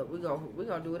debate, but we're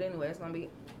gonna do it anyway. It's gonna be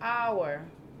our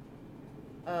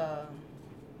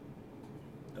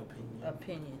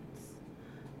opinions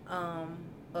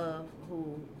of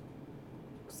who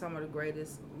some of the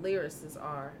greatest lyricists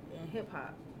are in hip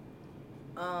hop.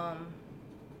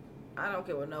 I don't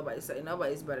care what nobody say.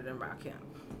 Nobody's better than Rakim.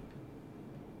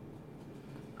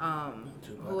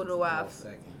 Who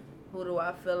do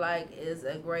I feel like is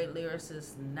a great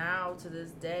lyricist now to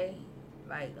this day,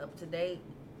 like up to date?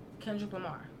 Kendrick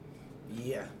Lamar.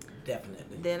 Yeah,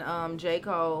 definitely. Then J.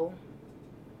 Cole.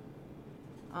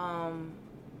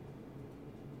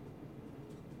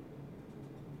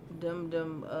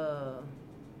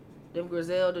 Them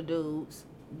Griselda dudes,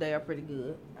 they are pretty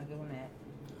good. I give them that.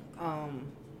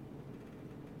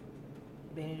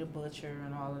 Benny the Butcher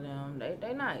and all of them,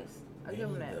 they nice. I give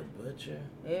them that. Benny the Butcher?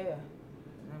 Yeah.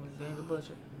 That was Benny the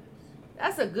Butcher.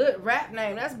 That's a good rap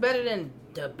name. That's better than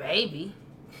Da Baby.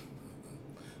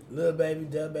 Lil Baby,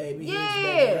 Da Baby, Yeah. his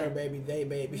baby, her baby, they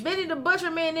baby. Benny the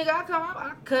Butcher, man, nigga,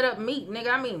 I cut up meat,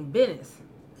 nigga. I mean business.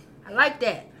 I like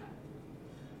that.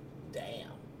 Damn.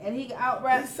 And he can out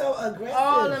rap He's so aggressive.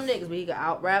 all them niggas, but he can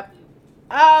out rap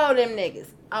all them niggas.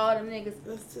 All them niggas.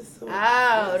 That's just so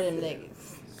All them aggressive.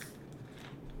 niggas.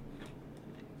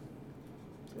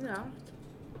 You know.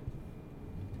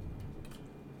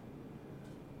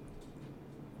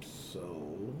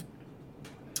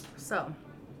 So,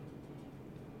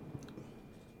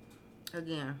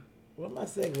 again. Where my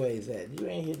segues at? You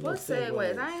ain't hitting What no segues.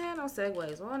 segues? I ain't had no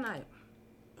segues all night.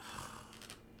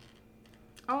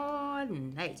 All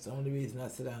night. It's the only reason I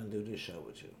sit down and do this show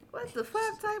with you. What the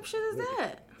fuck type shit is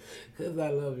that? Because I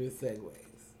love your segues.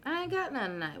 I ain't got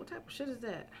nothing tonight. What type of shit is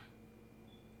that?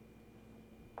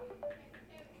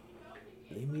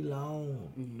 Leave me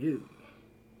alone. No.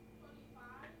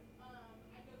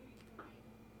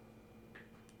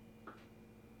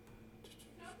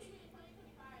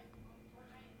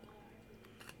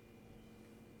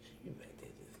 You back there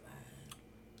just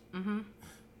lying. Mm-hmm.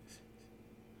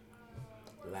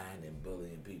 Lying and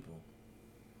bullying people.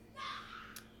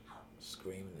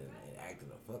 Screaming and acting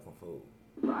a fucking fool.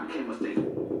 Rockin' with it.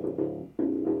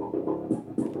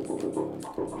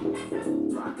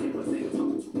 Rockin' with it.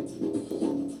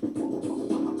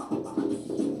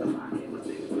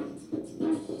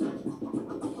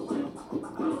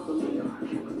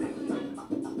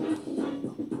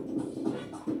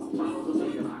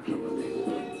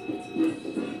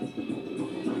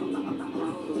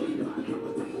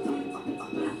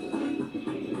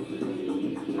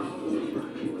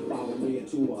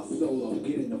 Solo,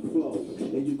 get in the flow,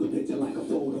 and you can picture like a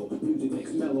photo. Music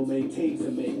makes mellow, maintains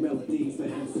and make melodies for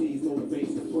MCs,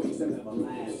 motivates the breaks that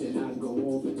everlasting. I can go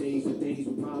on for days and days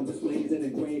with rhyme displays and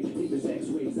engraved. Deep as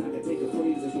X-rays, I can take a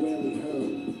phrase that's rarely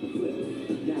heard. Flip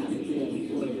it, now it's a daily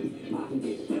word. I can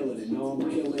get iller than norm,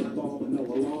 killing, bomb, but no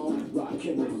alarm. Rock,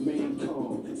 kill, and remain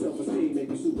calm. Self-esteem make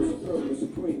me super superb and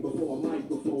supreme. Before a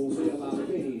microphone, still I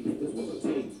feed. This was a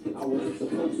tape. I wasn't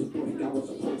supposed to break. I was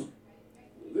supposed to.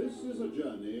 This is a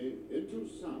journey into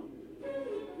sound.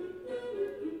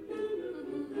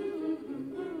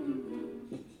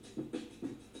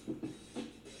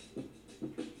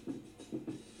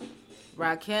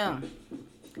 Rakim.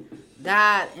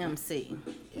 God MC.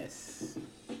 Yes.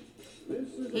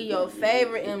 He your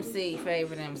favorite MC.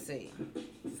 Favorite MC.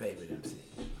 Favorite MC.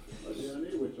 A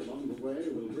journey which along the way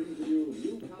will bring to you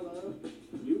new color,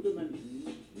 new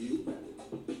dimension, new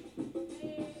value.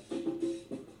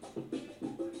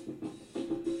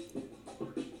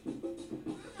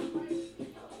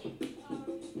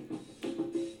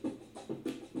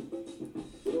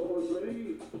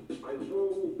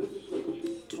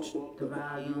 The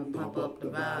volume, pump up the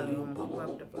volume, pump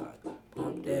up the volume,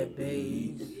 pump that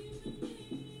bass.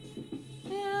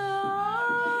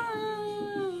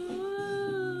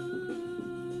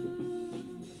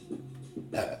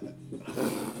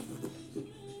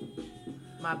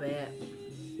 My bad.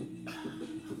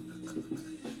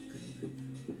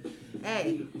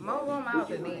 Hey, more room out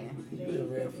than in. You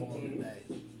in rare form tonight.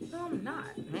 No, I'm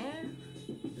not, man.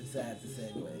 Besides the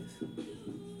segues.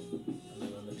 I'm not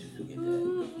gonna let you forget that.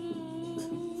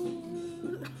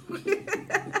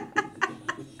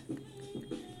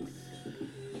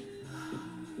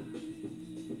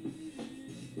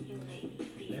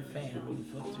 That fan really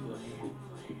fucked you up.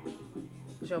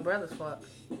 It's your brother's fault.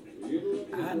 I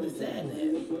understand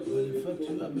that, but it fucked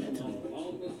you up mentally.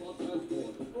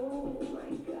 Oh my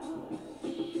gosh.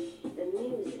 The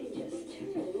music just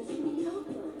turns me on.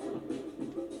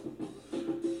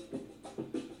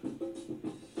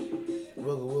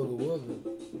 Wugga, wugga, wugga.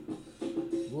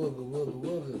 Wugga, wugga,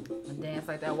 wugga. And dance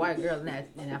like that white girl in that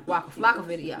Waka Flocka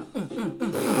video.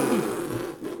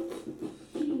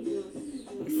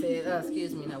 He said,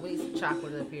 excuse me, now we need some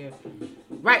chocolate up here.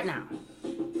 Right now.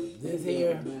 This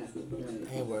here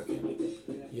ain't working.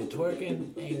 You're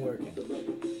twerking, ain't working.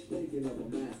 They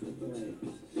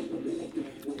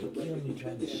kill me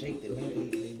trying to shake the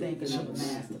baby. Thinking of a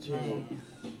master plan.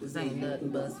 This ain't nothing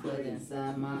but sweat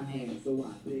inside my hand. So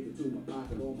I dig into my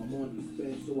pocket, all my money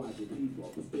spent. So I get deeper,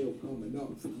 still coming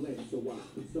up to left. So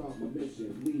I start my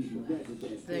mission, leave my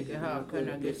residence. Thinking how can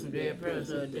I get some dead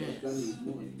presidents? I need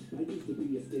money. I used to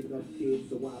be a stick-up kid,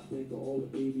 so I think of all the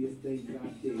previous things I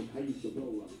did. I used to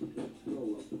roll up,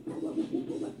 roll up, roll up,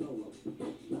 roll up, roll up.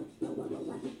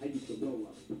 I used to roll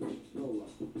up, roll up, roll up,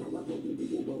 roll up.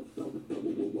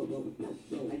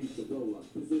 I used to roll up.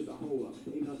 This is a hole up.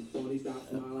 Ain't nothing funny. Stop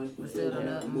smiling. Still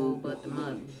nothing more but the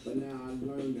money. But now I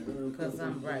learn to earn. Cause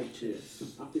I'm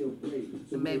righteous. I feel great.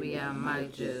 So maybe I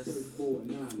might just. Search for a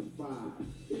 9 to 5.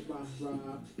 If I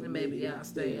strive, then maybe I'll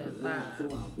stay so alive. I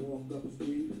walk up the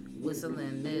street,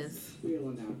 Whistling this.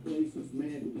 feeling out places,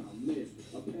 man, who I miss.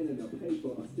 A pen and a paper,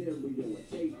 a stereo,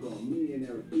 a tape, me and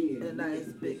Eric being A nice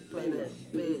big plate of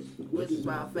fish, which is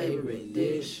my favorite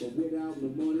dish. But without the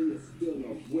money, it's still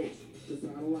a wish. Cause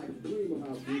I don't like to dream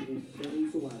about getting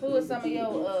paid, so I Who are some of your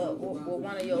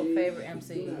one of your favorite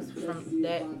MCs from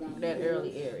that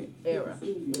early era?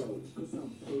 studio, cause I'm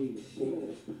paid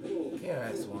for. Yeah,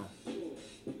 that's one.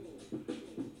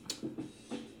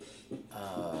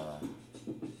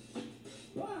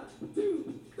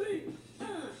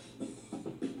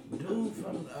 Dude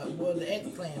from well, the X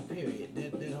Clan period.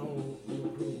 That whole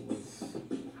crew was.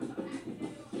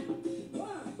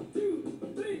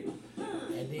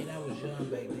 And then I was young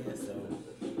back then, so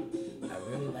I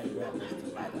really like rappers to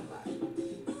write a lot.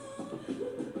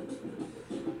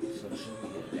 So should we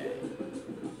get that?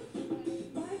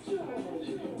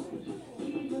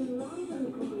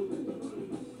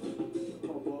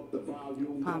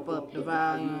 Pump up the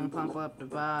volume. Pump up the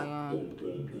volume.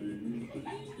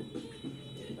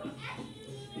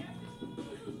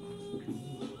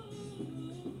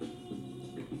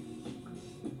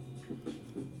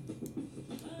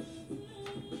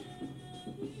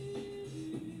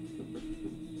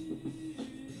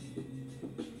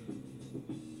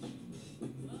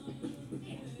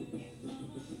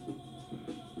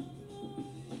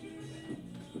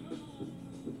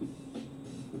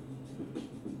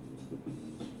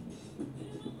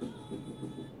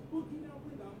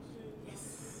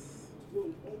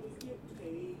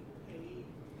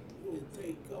 We'll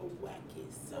take a wacky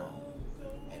song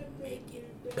and make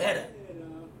it better.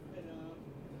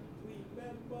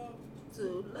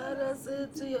 To let us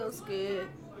into your skin,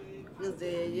 cause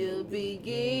then you'll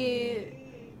begin.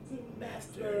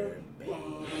 Master I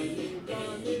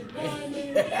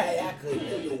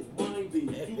couldn't do it.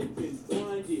 You've been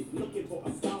blinded, looking for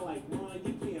a style like mine,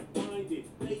 you can't find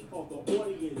it. They are the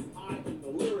audience, I am the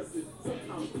lyricist.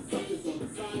 Sometimes the suckers on the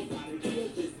side gotta hear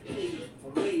this pain,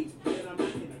 a rage, that I'm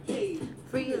not in a cage.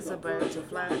 Free as a bird to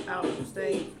fly out from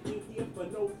stage. Ain't here for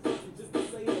no fucking, just to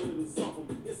say a little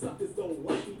something. Your suckers don't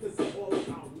like me cause they're all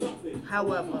about nothing.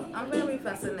 However, I'm very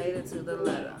fascinated to the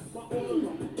letter. My order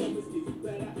of performance gets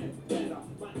better and better.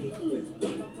 My English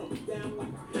gonna come down like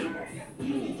a hammer.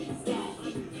 You style, I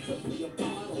need to be a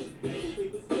bottle.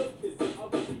 People's look is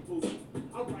other people's.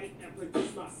 I write and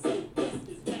produce myself just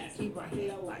as fast. Keep my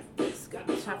hair like this, got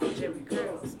the chocolate cherry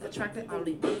curls. Attracted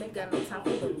only women, got no time for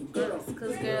little girls.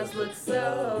 Cause girls look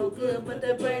so good, but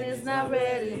their brain is not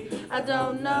ready. I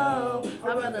don't know,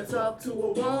 I'd rather talk to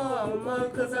a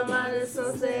woman, cause her mind is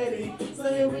so steady.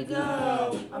 So here we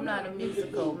go. I'm not a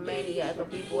musical maniac, a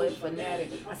b-boy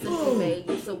fanatic. I simply made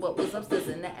use of what was upstairs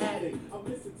in the attic. I've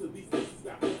listened to these pieces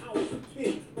back when I was a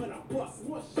kid, but I bust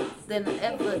more shots Than I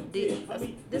ever did.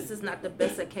 This is not the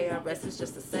best at KRS, it's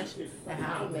just a session. And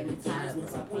how many times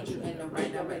must I point you in the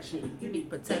right direction? You need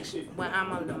protection when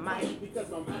I'm on the mic. because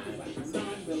my mouth is like a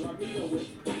 9mm with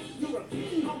you're a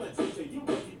kid, I'm a teacher, you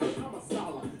a teacher, I'm a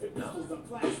scholar. If this was a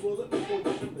class, well, let me go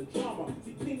back in the drama.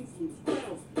 See, kings lose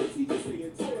crowns, the teachers stay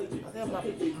intelligent. I think about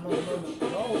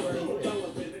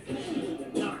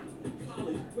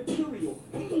College material,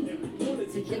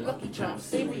 See your Lucky Charm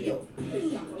cereal. they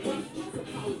got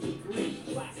a college degree,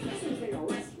 class pass and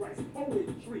KRS writes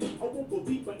poetry. I won't go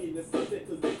deeper in the subject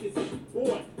cause they can see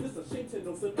bored. It's a shame to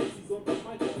know some MCs on the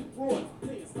mic are broad.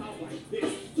 Saying style like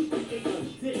this, to create a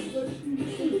dish. But you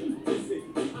know when you visit,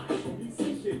 I'm a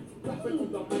musician. Rapping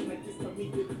on the mic like this to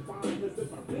me didn't fine. Cause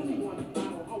if I really want to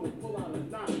battle, I would pull out a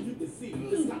knife. You can see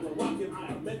this kind of rockin', I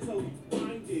am mentally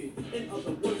blinded. In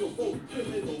other words, you're both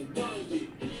criminal minded.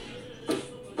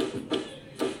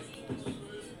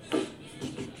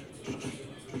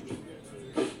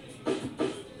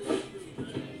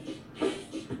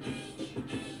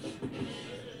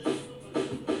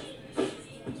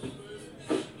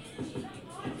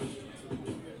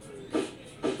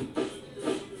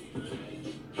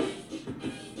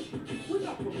 We're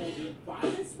not promoting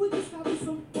violence, we're just having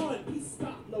some fun. We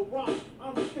stop the rock,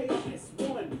 I'm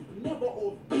KRS1, never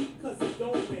off beat.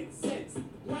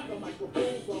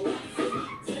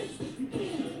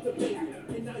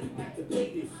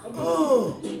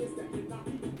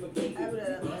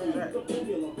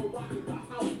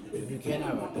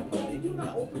 cannot rock that party. You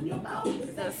not open your mouth.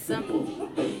 It's that simple.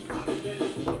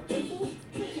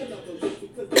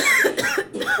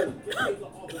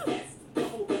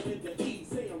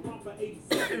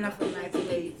 Enough from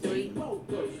 1983.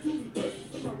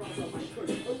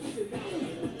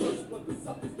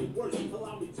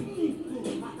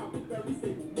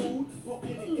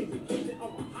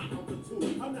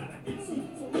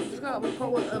 It's called a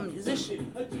poet, a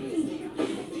musician.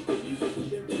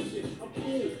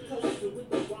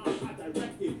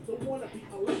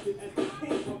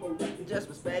 Just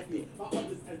respect it.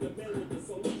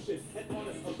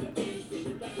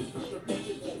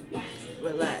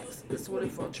 Relax. It's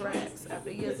 24 tracks.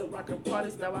 After years of rockin'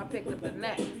 parties, now I picked up the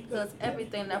neck. Cause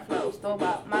everything that flows throw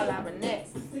out my live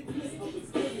next.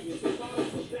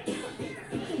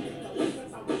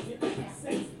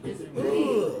 Is it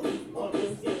real? Or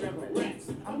is it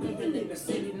reverence? I'm living in the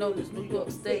city known as New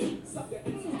York State.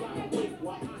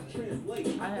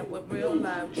 I have with real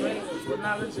live dreams with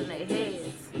knowledge in their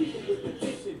heads.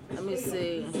 Let me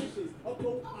see.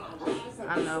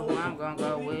 I know who I'm gonna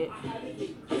go with.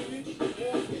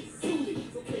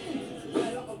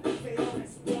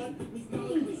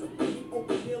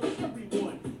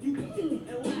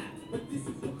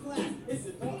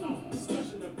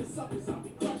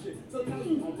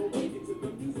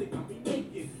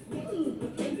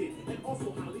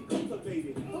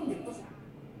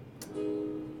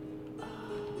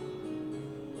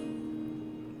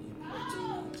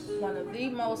 One of the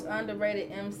most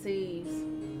underrated MCs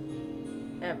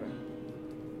ever.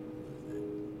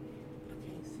 I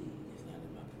can't see. It's not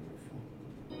in my peripheral.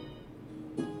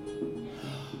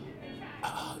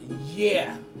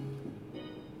 Yeah.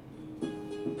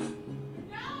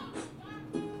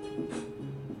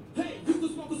 Hey, you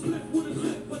can smoke a spliff with a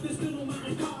clip, but there's still no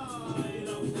mountain pie, you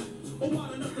know. Or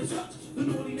wild enough to touch the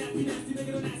naughty, nappy, nasty,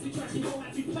 nigga, the nasty, trashy, no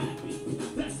happy, pappy.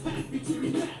 That's happy to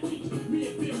be happy. Me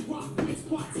and Big Rock, big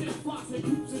spots and flocks and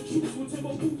groups and troops with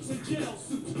timber boots and jail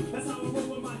suits. That's how I roll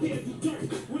with my hair, you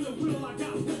dirt. With a wheel I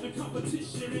got, the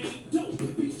competition ain't dope.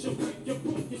 Beat you, break you,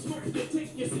 broke you, smoke you,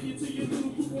 take you, send you to your little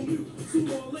group on mute.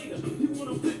 Sooner or later, you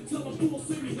wanna flip, tell them full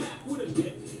semi half with a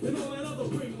dip. And all that other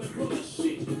ringling brother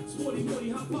shit. Sporty, naughty,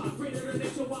 hot pot, greater than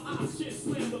HOI shit.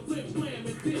 Slam the flip, blam,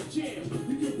 and dip jam.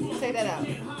 You can run, Take that out.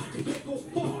 you can't hide, you can't go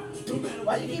far. No matter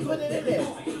Why you keep putting it in there?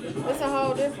 It's a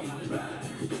whole different one.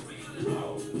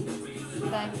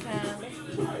 Thank you, kindly.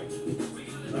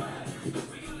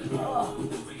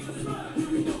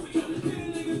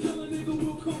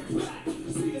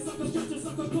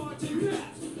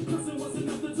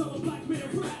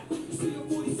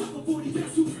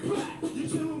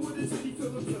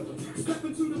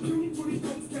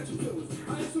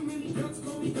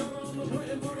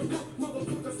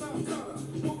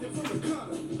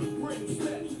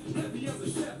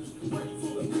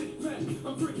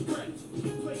 I'm pretty ready.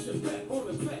 Place your bet on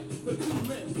the bet. The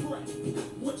two-man threat.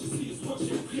 What you see is what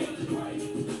you get. Right.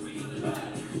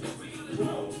 Back.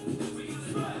 Roll.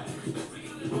 Back.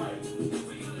 Right.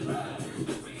 Back.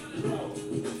 Roll.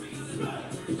 Back.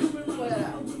 Coming right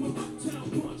out with my uptown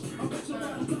punch. I bet you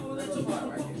 $1 that your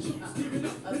motherfucker chumps giving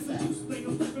up. It's a juice thing.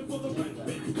 I'm stepping for the rent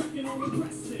bit. Working on the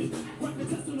resting. Rapping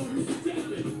testing on who's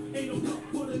adapting. Ain't no luck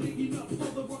for the nigga enough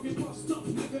for the rugged rough stuff.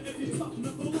 Nigga, if you're tough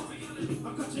enough for life. I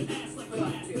cut your ass like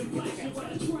glass and blast you by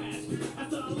the trash.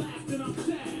 After I laugh, then I'm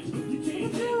dashed. You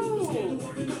can't handle the scandal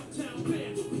of an uptown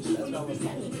vandal. Chewing up his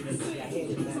holes, make a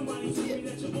sandal. Somebody tell me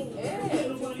that you're old. Yeah,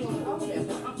 Nobody knows. I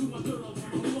do my dirt on my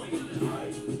lane.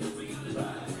 Right,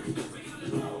 back,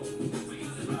 roll,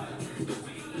 back,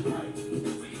 right,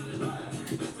 back,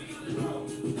 roll,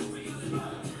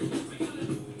 back.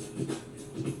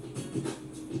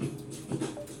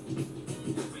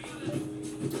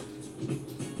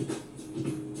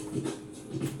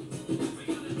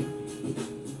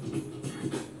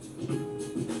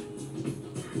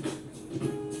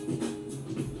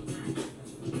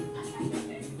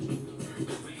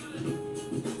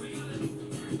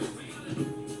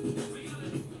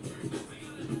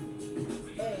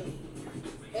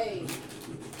 Hey.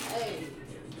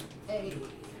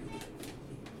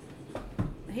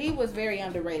 He was very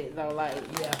underrated though, like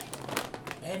Yeah.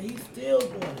 And he's still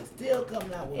doing it. Still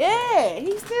coming out with yeah,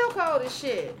 he's still cold as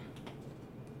shit.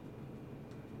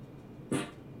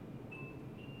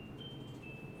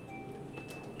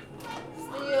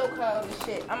 Still cold as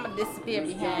shit. I'ma disappear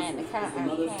behind the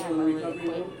camera real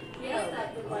quick.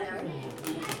 Yes, Dr. Blair.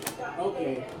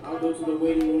 Okay, I'll go to the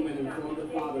waiting room and inform the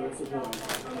father it's a boy.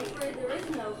 I'm afraid there is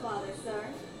no father, sir.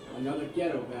 Another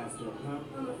ghetto bastard, huh?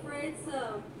 I'm afraid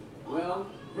so. Well,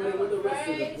 put it with the rest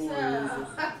of the poor losers.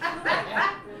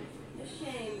 A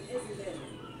shame, isn't it?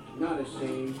 Not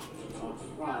ashamed, a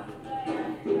problem.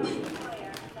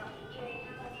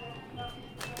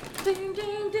 Doom,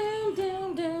 doom, doom,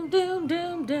 doom, doom, doom,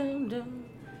 doom, doom, doom.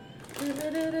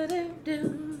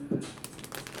 Do-do-do-do-do-do.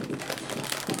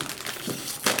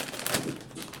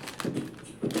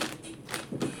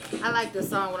 I liked this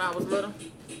song when I was little.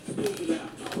 Smooth it out.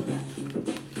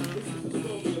 This is the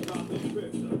story about the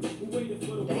drifter who waited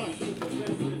for the one to possess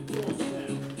his cross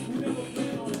town. Who never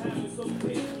planned on having some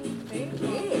kids.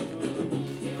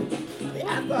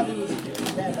 I thought he was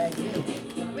that back then.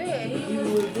 Yeah, He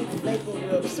was big staple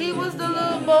of he was the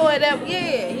little boy that,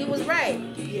 yeah, he was right.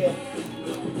 Yeah.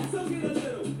 Some get a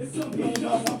little, and some You get don't know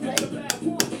just what a bad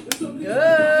one. And some get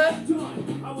Good.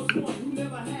 done. I was one who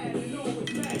never had and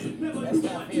always mad. Never That's knew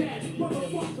not my fair. dad.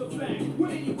 Motherfucker back.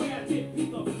 When anywhere I did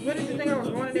pick up. What did you think I was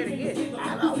going in there to get?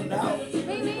 I don't know.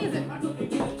 Me neither. I took a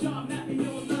job, not me,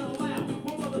 it was not allowed.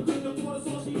 My mother couldn't afford us,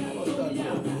 so she had to throw me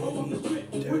out. I'm off the strip,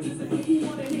 which is a hit, who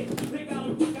wanna hit? They got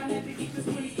him quick, I had to eat this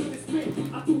when he couldn't spit.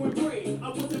 I threw in braids, I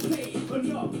wasn't paid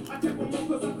enough. I kept on low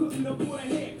cause I couldn't afford a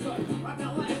haircut. I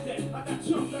got laughed at, I got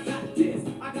chunked, I got dissed.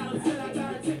 I got upset, I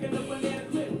got a taken a banana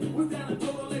clip. Was down a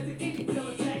total as an indie till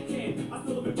attack can. I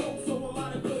still have been broke, so a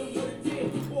lot of good of what it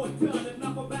did. Or done, if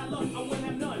not for bad luck, I wouldn't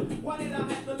have none. Why did I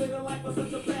have to live a life for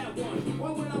such a bad one? Why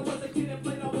when I was a kid and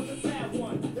played, I was a sad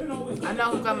one. And always I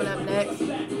know who coming up next.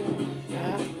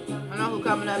 Huh? I know who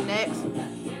coming up next.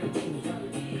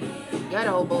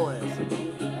 Ghetto Boys.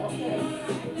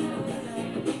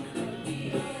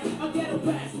 a ghetto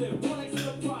bastard, one next to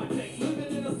the project.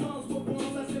 Living in the slums with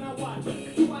bombs, that's when I watch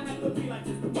it. Do I have to be like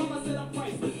this? Mama said I'm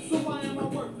priceless, so why am I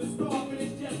worthless? Starving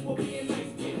is just for being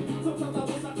nice kid. Sometimes I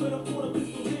wish I could afford a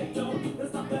pistol hit though.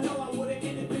 That's not the hell I would've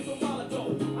ended things a while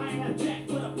ago. I ain't have jack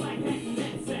but a black hat and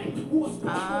that sack. Horse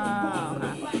Ah,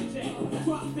 okay. blackjack.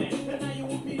 Drop that, and now you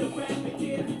want me to rap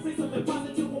again. Say something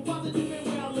positive in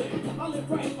where I live. I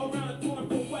live right around the corner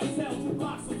from West Hell, 2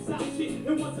 blocks from South shit,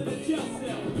 and once in a jail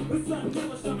cell. The sun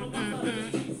never shone on my side of the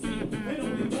streets. And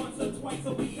only once or twice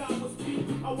a week I was beat.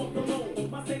 I walked alone.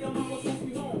 My state of mind was supposed to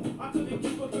be home. I couldn't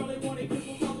keep a girl they wanted kiss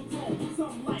was on the throne.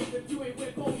 Some life if you ain't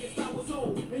with gold, your style was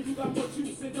old. And you got what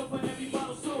you send up for every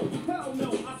bottle sold. Hell no,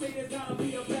 I say there's gotta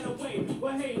be a better way.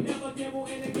 But hey, never gamble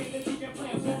in a game that you can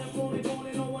play. I'm going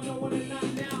and no one and not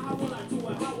now. How will I do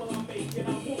it? How will I make it?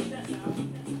 I won't, that's how.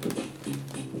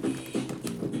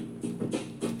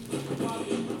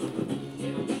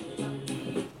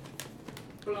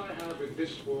 But I have it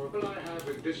this war, but I have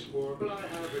it this war, but I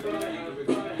have it, but I have it,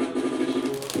 but I have it this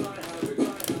war, but I have it, but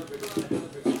I have it, but I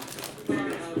have it, but I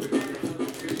have it,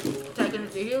 this war. Taking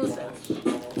it to Houston.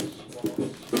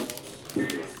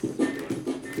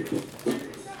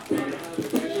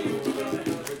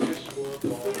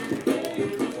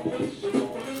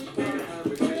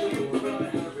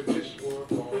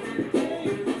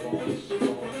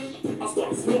 I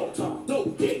start small time,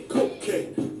 dope game,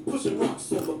 cocaine. Pushing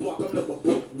rocks on the block, I'm never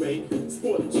broke, mate.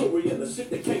 Sporting jewelry and the shit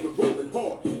that came with rolling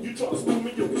hard. You try to school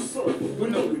me, you'll get served with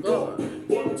no regard.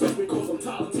 Boy, don't test me cause I'm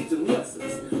tired of teaching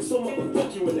lessons. So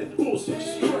motherfuck you in that bullshit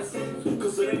stressing.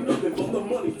 Cause it ain't nothing but the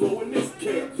money flow in this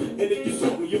camp. And if you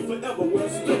show me, you'll forever wear a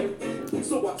stamp.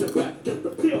 So watch your back, get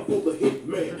prepared for the hit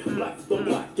man. Black the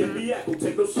black, and the act will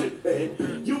take no shit,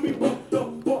 man. You be bumped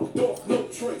up, bumped off, no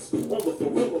trace. On the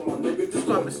gorilla, my nigga, just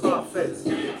call me Scarface.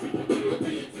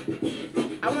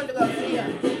 I went to go see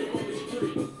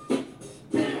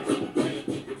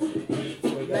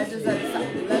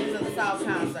Legends of the South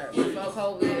concert before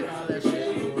COVID and all that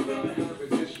shit.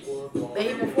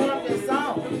 They performed this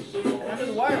song. And I knew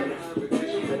the words.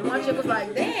 And the one chick was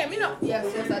like, damn, you know. Yes,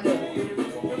 I do.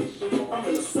 I'm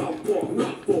in the South Park,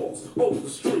 rock balls, over the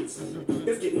streets.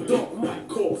 It's getting dark, mic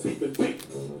calls, even beat.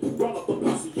 Roll up the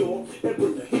posse, y'all, and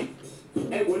bring the heat.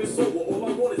 And when it's over, all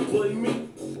I want is bloody meat.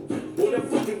 Well, they're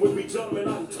fucking with me, gentlemen,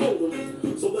 I told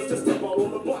them. So let's just step out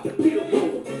on the block and beat a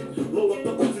roller. Load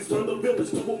up the Uzis, turn the village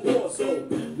to a war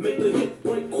zone. Make the hit,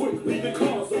 break quick, leave the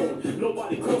cars on.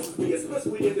 Nobody crosses me,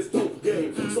 especially in this dope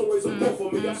game. So raise a ball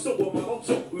for me, I show them I don't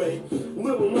joke, man.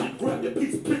 Little Mike, grab your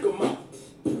piece, pick 'em out.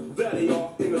 There they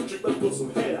are, in the street, let's put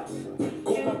some head out.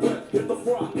 Call my breath, hit the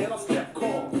fry, and I step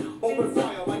calm. Open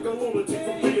fire like a lunatic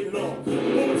from Vietnam.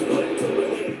 Bullets flare till the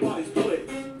head, bodies split.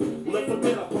 Left for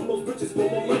dead, I pump those bitches for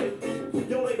my leg.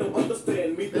 Yo, they don't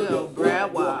understand me. Yo,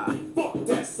 Brad, why? Fuck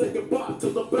that, say goodbye to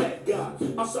the bad guy.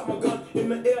 I shot my gun in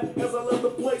the air as I left the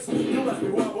place. You ask me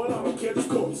why, but I don't care, just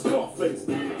call me Scarface.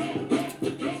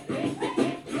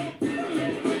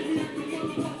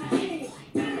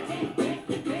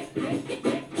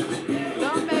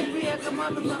 Don't make me a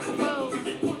motherfucker fool.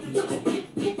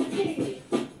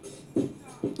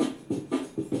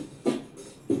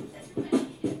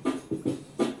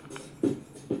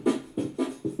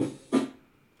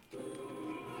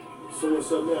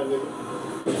 what's up now, nigga?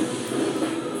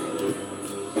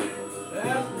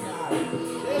 That's not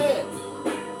shit.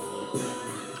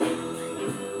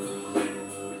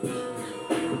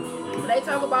 When they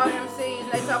talk about MCs,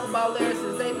 they talk about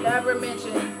lyricists, they never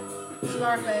mention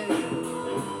Scarface.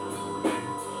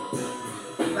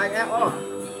 Like at all.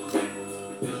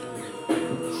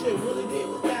 Shit really did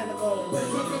was kind of going away.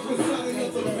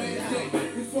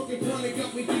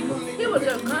 He was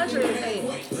just country as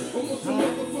hell.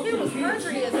 He was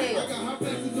country as hell.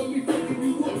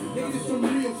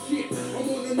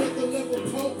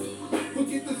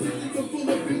 Forget the sentence, I'm full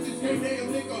of bitches. Hey, damn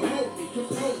nigga, hold me,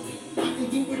 control me. I can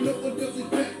do it, no one does it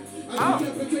better. I can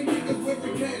replicate niggas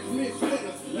wearing cashmere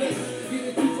sweaters. Let's get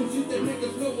into some shit that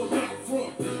niggas know I'm not from.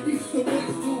 East to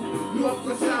west to north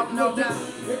to south, no doubt.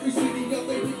 Every city got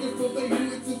their niggas from their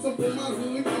hoods, and some from my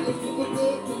hood. I'm a super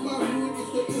dog to my hood,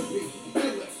 it's the MP.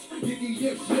 LS, Yiggy,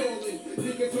 yes, yawling.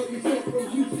 Niggas heard me talk from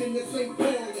Houston to St.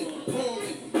 Paulin.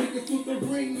 Niggas with the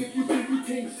ring if you think you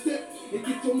can't step. And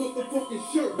get your motherfucking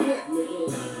shirt wet, nigga.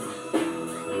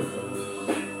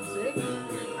 See?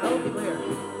 I hope people hear.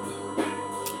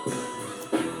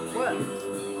 What?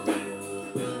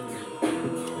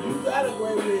 You got a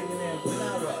great wig in there, but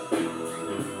now what?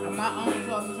 I'm not on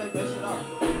so I can take that shit off.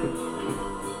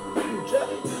 You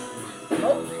chubby?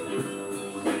 Nope.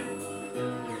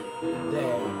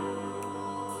 Damn.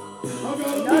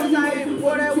 Notice I ain't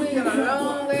wore that wig in a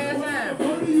long ass time.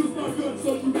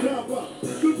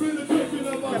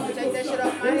 Have to take that shit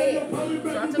off my head. So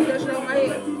I took that shit off my head.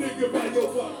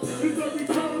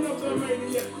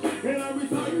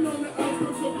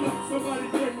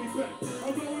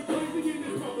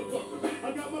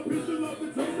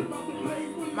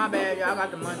 My bad, y'all. I got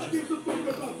the munchies.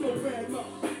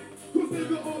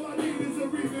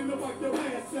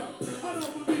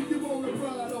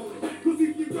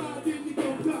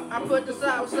 I put the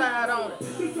south side on it.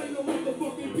 This ain't no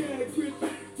motherfucking gag, bitch.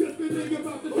 Just a nigga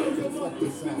about to show you my dick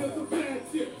and some sad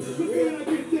shit. But when I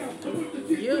get down, I put the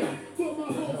shit down for my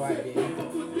whole set. I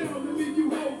put down and leave you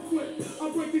whole sweat. I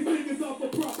break these niggas off a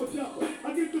proper chopper. I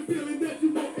get the feeling that you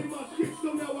want in my shit, so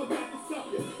now I got to stop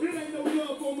you. It ain't no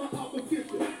love on my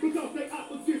opposition, because they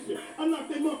opposition. I knock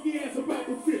they monkey ass about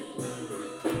the shit.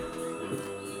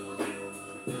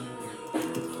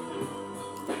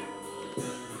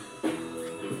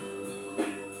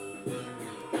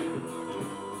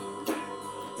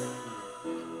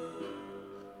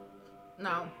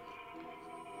 No.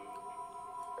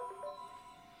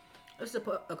 It's a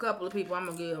couple of people I'm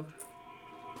gonna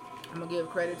give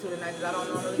credit to tonight that I don't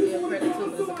normally give credit to,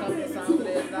 but there's a couple of songs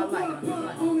that I like.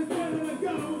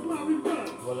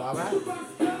 Well, all right.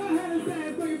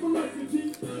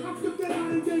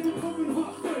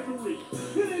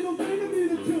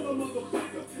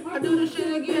 I do this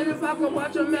shit again if I can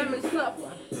watch your memory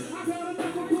suffer.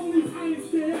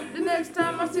 The next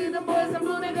time I see the boys in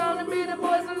blue, they gonna be the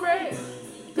boys in red.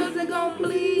 Cause they gon'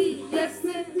 bleed, yes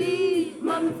indeed.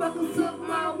 Motherfuckers took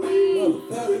my weed.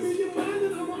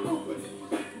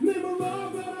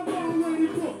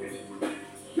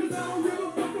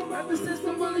 But the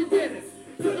system really did it.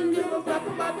 Couldn't give a fuck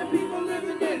about the people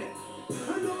living in it.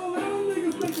 I know a lot of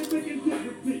niggas think they making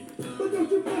different beat. But don't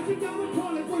you fuck it down and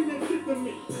call it, bring that shit to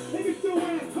me. They get your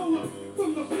ass hoe up from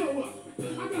the flow up. I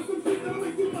got some shit that'll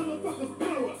make you motherfuckers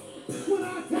blow up. When I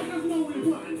attack, there's no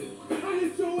rewinding. I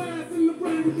hit your ass in the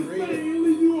brain with the thing and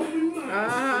leave you open minded.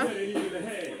 That ain't even the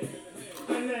head.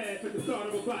 I laugh at the thought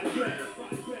of a body bag.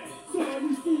 So all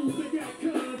these fools, they got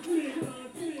conflict.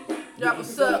 Y'all can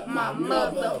suck my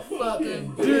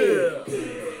motherfucking dick.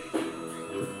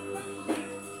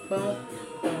 Boom,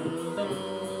 boom, boom.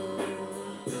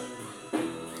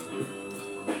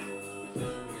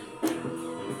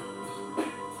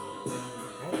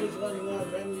 I'm just wondering why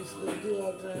Remy used to do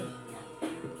all the time.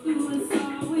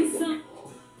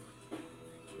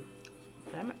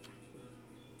 Damn it.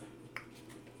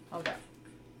 Hold up.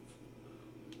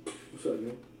 What's up,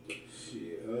 man?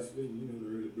 Shit, hustling, you know the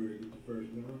early bird get the first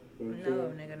one. No,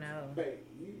 nigga, no. Hey,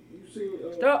 you seen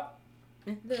Stop.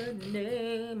 In the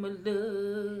name of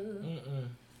love,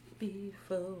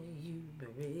 before you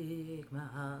break my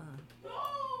heart.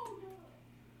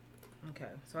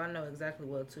 Okay, so I know exactly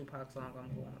what Tupac song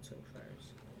I'm going to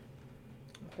first.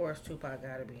 Of course, Tupac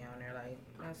gotta be on there. Like,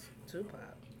 that's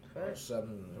Tupac first.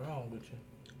 Something's wrong with you.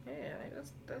 Yeah, like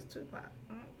that's Tupac.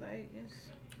 Like,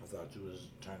 it's... I thought you was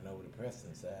turning over the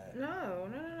Preston side. No.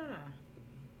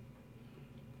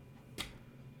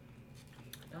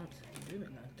 Don't do me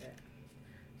like that.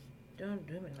 Don't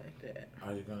do me like that.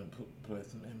 Are you gonna play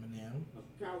some Eminem?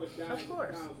 A coward dies Of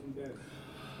course. 1,000 deaths.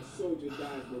 A soldier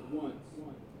dies with one.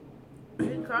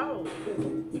 He cold.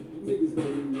 Niggas don't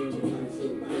even know the life so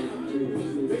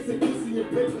they say pussy and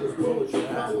paper is poetry,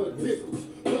 power and pickles.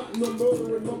 Plotting on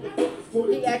murdering motherfuckers for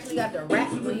the He actually got the rap,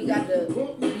 but he got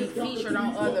to be featured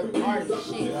on other artists'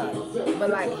 shit. But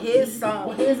like his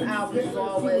song, his album was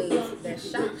always that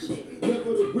shock shit.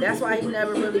 That's why he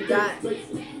never really got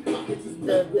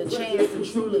the chance to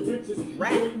truly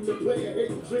rap.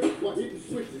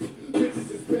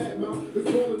 Bitches is bad mouth,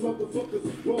 cause rolling motherfuckers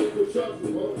is wrong for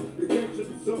charging her. The game should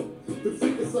be so. The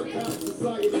sickness I kind of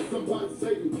society, somebody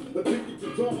saved me. Addicted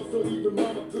to drama, so even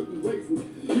mama couldn't raise me.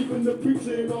 Even the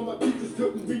preacher and all my teachers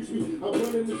couldn't reach me. I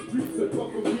run in the streets and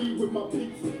puff a weed with my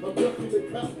peeps. I'm ducking the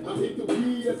cop, I hit the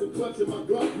weed as I'm clutching my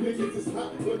Glock. Niggas is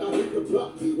hot, but I hit the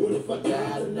block. What if I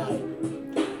die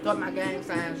tonight? Got my gang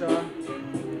signs, y'all.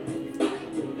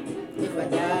 If I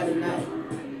die tonight.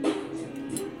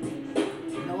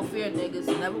 No fear, niggas.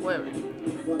 Never worry.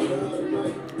 If I die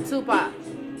tonight. Tupac.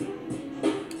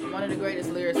 One of the greatest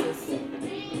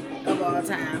lyricists of all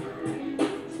time.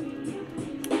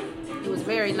 He was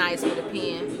very nice with a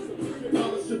pen.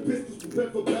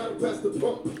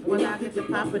 When I get the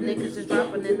pop, niggas just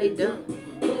dropping and they dump.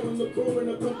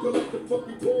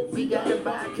 We gotta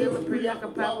buy a killer,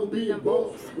 preoccupied with being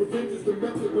balls. Revenge is the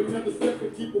method, we never step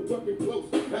and keep a weapon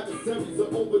close. Adversaries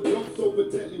are overdose over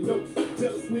deadly notes.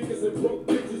 Jealous niggas and broke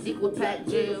bitches. Equal pack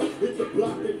jails. Hit the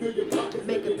block and fill your pockets.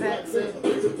 Make a pack sale.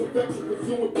 It's a perfection,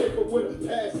 pursuing paper with a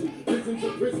passion. Visions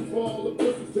of prison for all the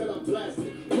pussies that I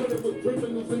blasted. Running with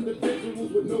criminals,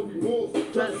 individuals with no remorse.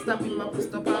 Try to stop me, my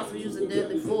pistol pops for using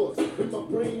deadly force. In my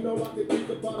brain, all I can think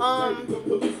about is the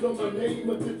police know my name,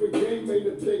 a different game, ain't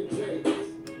a thing changed.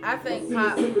 I think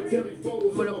Pop would have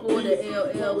pulled the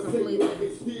LL completely.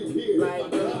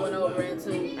 Like, really went over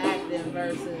into acting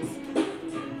versus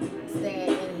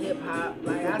staying in hip hop.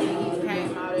 Like, I think he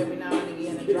came out every now and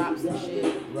again and dropped some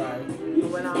shit. Right. He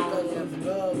went on with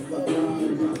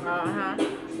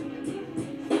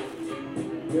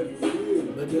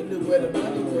But you knew where the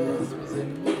money was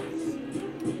in the movies.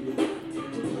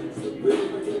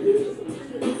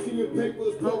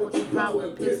 poetry, power,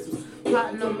 and pistols.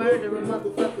 Plotting on murdering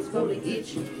motherfuckers gonna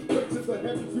get you.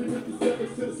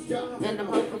 And I'm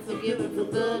hoping forgiven for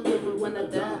thug living when I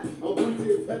die. For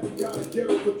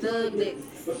thug niggas.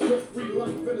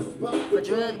 For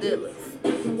drug dealers.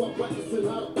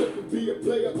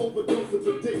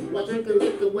 I drink a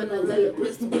liquor when I lay a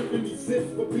pistol.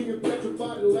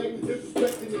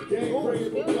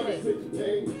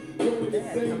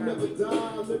 Never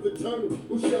die, live eternal.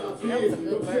 Who shall I fear?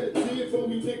 Don't shed a tear for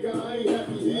me, nigga. I ain't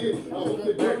happy here. I hope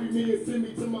they bury me and send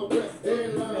me to my rest.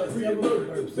 Airline free and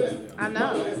murder to death. I know.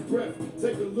 My last breath.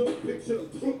 Take a look, picture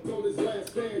of crook on his last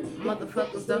stand.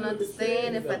 Motherfuckers don't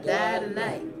understand if I die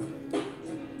tonight.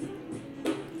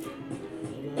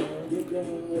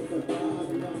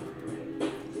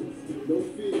 No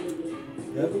fear,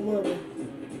 nigga. Never worry.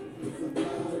 If I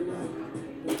die tonight.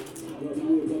 I love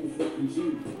you, motherfucking G.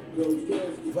 Those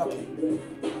cats, Fuck it.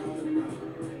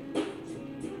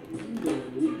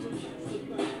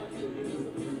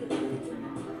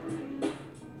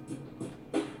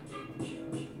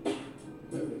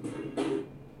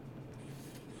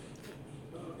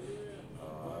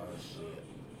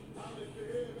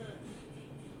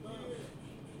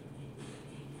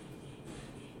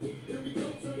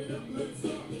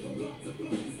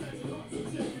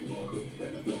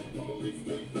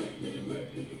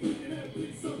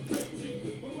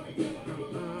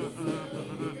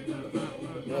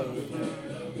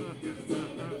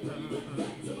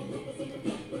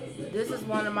 This is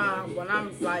one of my, when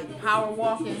I'm like power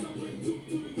walking.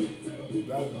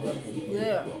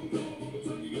 Yeah.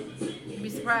 You'd be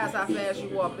surprised how fast you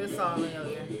walk. This song in your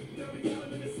ear.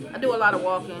 I do a lot of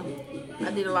walking.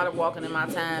 I did a lot of walking in my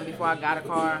time before I got a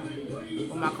car.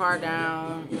 With my car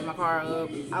down, with my car up.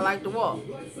 I like to walk.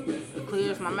 It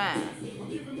clears my mind.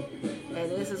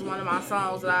 And this is one of my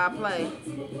songs that I play.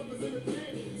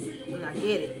 And I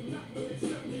get it.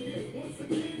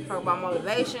 Talk about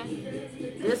motivation.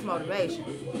 This motivation.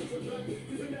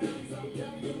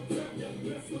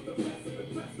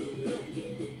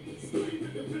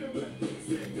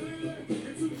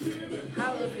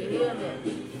 Holla if you hear me.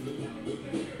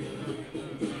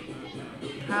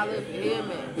 Holla if you hear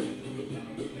me.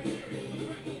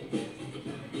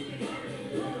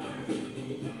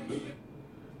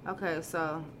 Okay,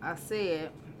 so I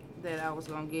said that I was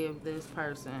gonna give this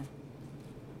person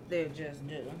their just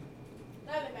due.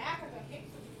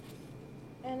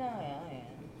 And I am.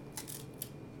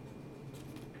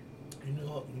 You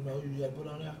know who you gotta put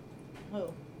on there?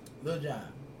 Who? Lil Jon.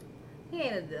 He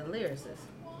ain't a lyricist.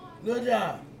 Lil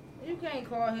Jon. You can't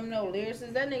call him no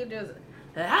lyricist. That nigga just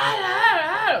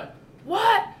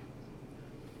what?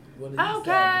 Well, the East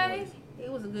Side Okay. Boys. He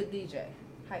was a good DJ.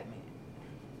 Hype man.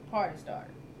 Party starter.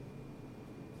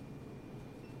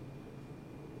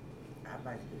 I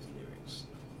like his lyrics.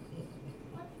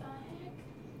 What the heck?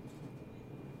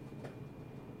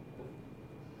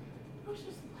 Who's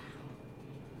just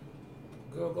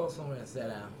loud? Girl, go somewhere and sit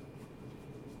down.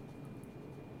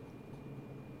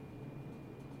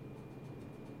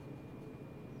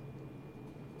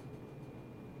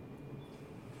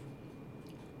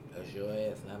 That's your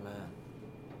ass, not mine.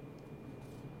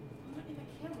 Look at the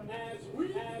camera. As we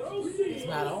proceed, It's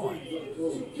not on.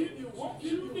 to give you what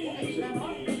you need. Yeah.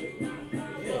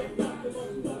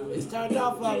 It's turned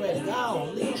off already. Go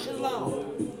on. Leave shit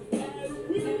alone.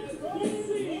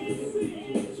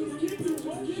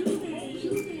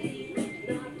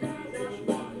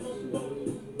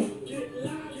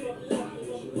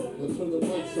 But turn the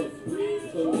lights up.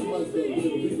 Turn the mic up. The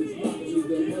beat is not to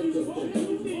that mic up.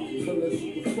 Turn that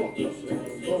shit the fuck up.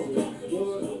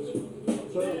 What?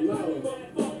 Turn it louder.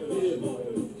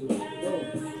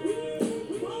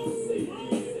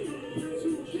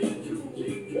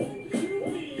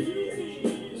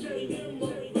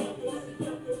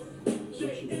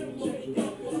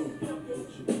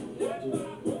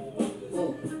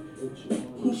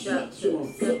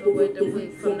 Separate the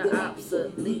weak from the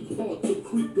obsolete. Hard to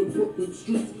creep the Brooklyn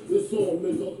streets. It's all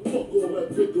nigga. Fuck all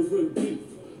that bickering beef.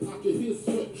 I can hear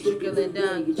sweat Trickling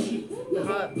down your cheek. Your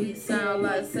heartbeat sound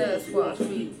like Sasquatch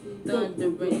feet.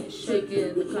 Thundering,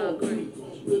 shaking the concrete.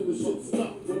 Then the shit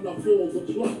stopped when I fall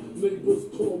the plot. Neighbors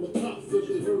call the cops said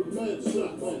they heard mad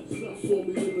shots. Saw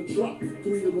me in the drop,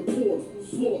 3 and a quarter.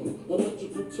 Slaughter,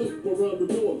 electrical tape around the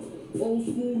border. Old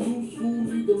school, new school,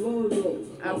 need to learn though.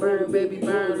 I burn, baby,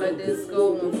 burn like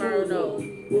disco inferno.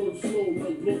 Burn slow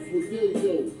like blunts with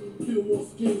yayo. Feel more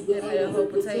skins than If I they're have whole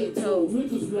potato.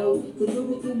 Niggas know the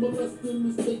lyrical molesting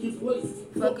is taking place.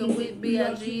 Fucking with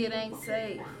B.I.G. it ain't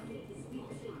safe.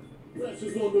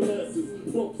 Rashes on the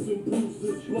masses, bumps and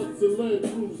bruises, blunts and Land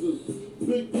Cruisers.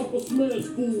 Big Papa smash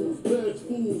fools, bash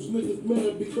fools. Niggas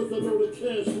mad because I know the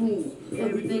cash rules.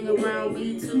 Everything around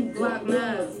me, 2 Glock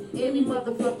 9s. Any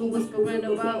motherfucker whispering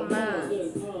about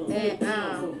mine. And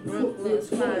I'm Brooklyn's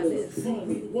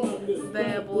finest.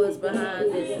 Bad boys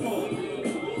behind this.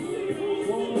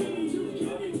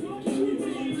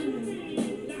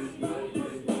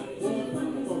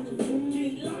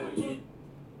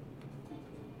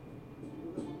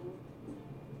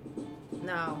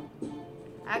 Now,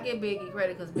 I give Biggie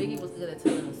credit because Biggie was good at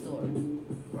telling the story.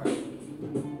 Right.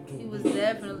 He was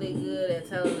definitely good at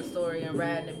telling the story and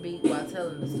riding the beat while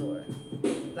telling the story.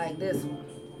 Like this one.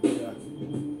 Yeah.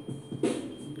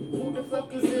 Who the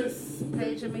fuck is this?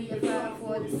 Paging me at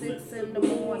 5:46 in the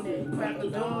morning. Crack the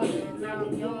dawn and now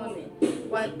I'm yawning.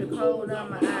 Wipe the cold out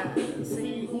my eyes.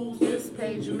 See who's this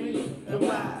paging me and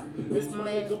why? It's my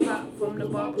man Pop from the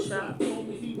barbershop.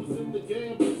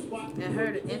 And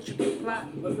heard an intricate plot.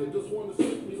 The niggas wanna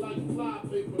stick me like fly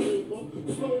paper,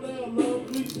 neighbor. Slow down, love,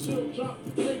 please chill, drop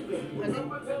the taker.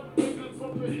 Remember them niggas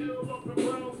from the hill up in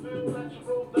Brownsville that you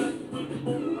rolled that quick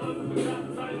on us, got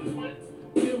nice wet.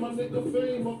 Yeah, my nigga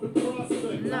fame up in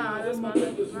Prospect. Nah, that's my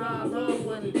niggas. Nah, love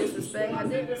wouldn't disrespect. I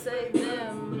didn't say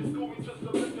them. It's going just the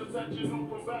niggas that you knew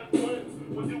from back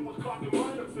when you was clocking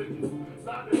minor figures.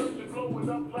 Now they heard you blowing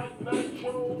up like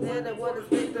nitro. Then it would have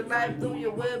stick the knife through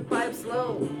your windpipe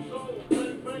slow. So,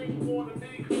 bang, bang, warning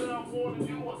me, 'cause now I'm warning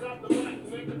you. I got the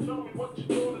mic, nigga, tell me what you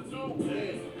gonna do.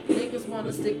 Damn. Niggas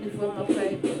wanna stick me for my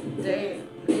paper. Damn.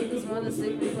 Niggas wanna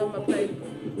stick me for my paper.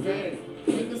 Damn.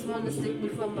 Niggas wanna stick me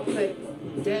for my paper.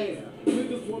 Damn.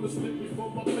 Niggas wanna stick me for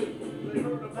my paper. They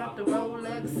heard About the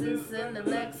Rolexes and the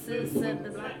Lexus and the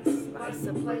lights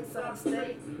and place out of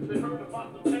state. They heard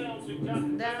about the towns you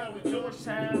got Down with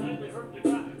Georgetown. They heard you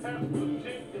got half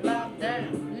Virginia. Locked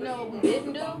down. You know what we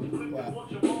didn't do?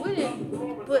 Wow. We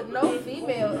didn't put no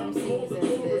female MCs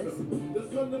into this. There's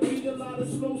gonna be a lot of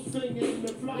slow singing and We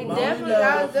flowing. definitely,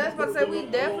 I was just about to say, we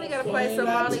definitely gotta play some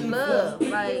Molly Love.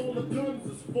 Like,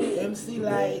 MC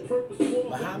like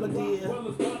Bahamadia.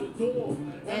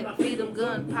 and feed them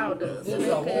gunpowder so There's they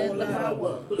a can whole the lot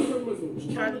power. The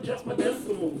criminals Try to adjust my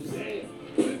decimals.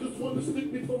 Niggas wanna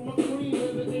stick me for my cream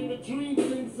and it ain't a dream.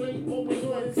 Things ain't always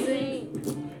What like it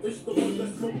seems. It's the one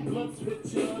that smoke blunts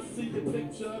with ya. See your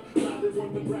picture. Now they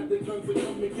want to grab their guns and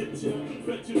come and get ya.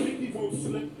 Bet you Biggie won't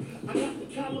slip. I got the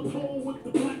calico with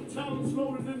the black talons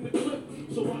loaded in the clip.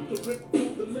 So I can rip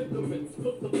through the ligaments.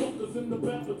 Put the fuckers in the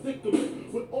bad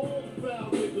predicament. With all foul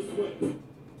niggas went.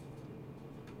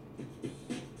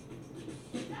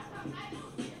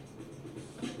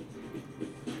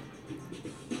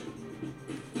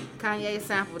 Kanye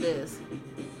sampled this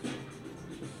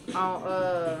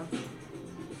on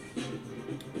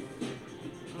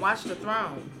Watch the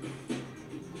Throne.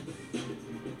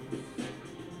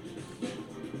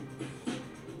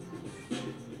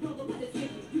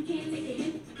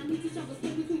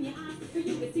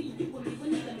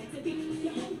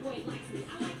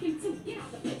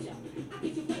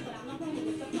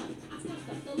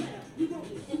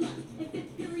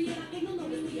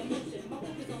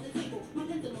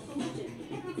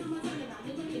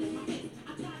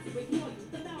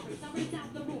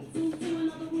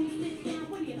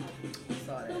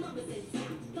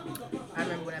 I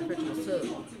remember when that picture was took.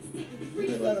 He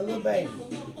looked like a little baby.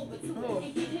 Oh,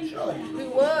 Sure. he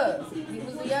was. He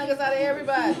was the youngest out of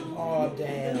everybody. Oh,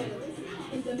 damn.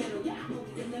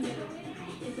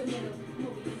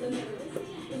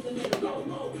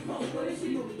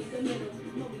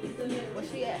 Where's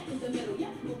she at?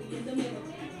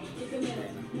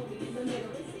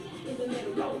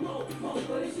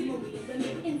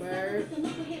 Bird.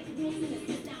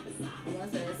 I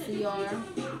want to say CR,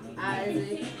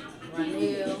 Isaac,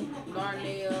 Ronell,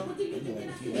 Darnell,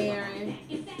 Aaron.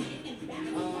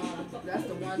 That's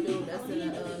the one dude that's in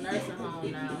a nursing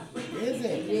home now. Is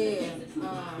it? Yeah.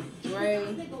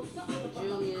 Dre,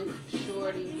 Julius,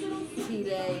 Shorty,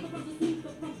 T-Day.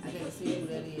 I can't see who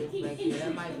that is back here.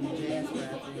 That might be Jasper,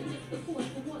 I think.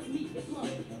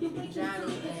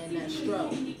 Johnny and that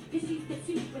Stroke.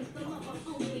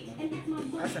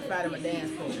 That's a Fatima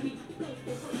dance picture.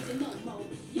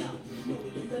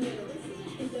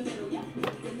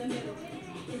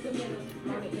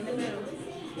 Monique in the middle.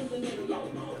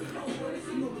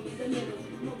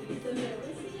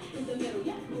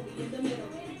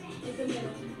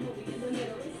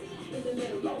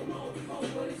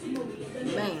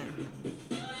 Man.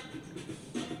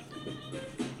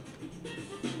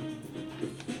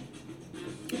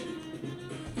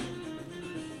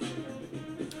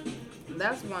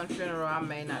 That's one funeral I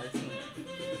may not attend.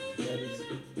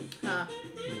 Huh?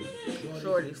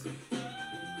 Shorties.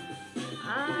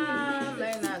 I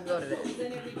may not go to that.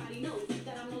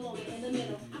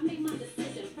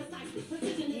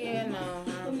 Yeah, no, I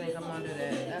don't think I'm gonna do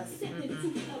that. That's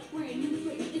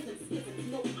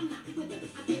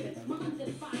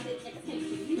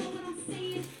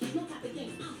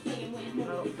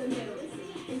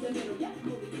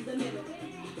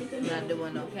not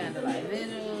doing no candlelight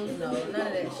vigils, no, none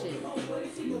of that shit.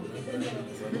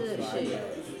 Good shit.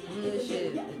 Good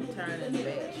shit is turning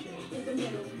bad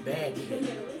shit. Bad shit.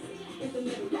 We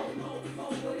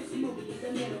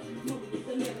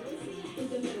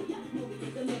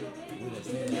done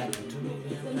seen it happen too many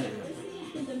damn times.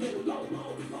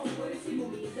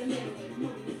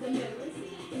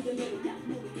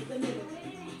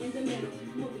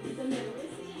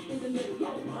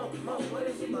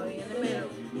 Money in the middle.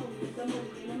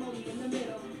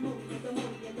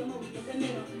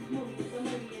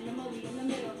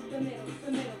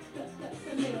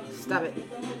 Stop it.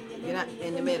 You're not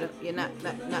in the middle. You're not,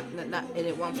 and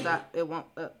it won't stop. It won't,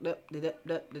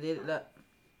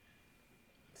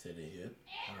 Said the hip,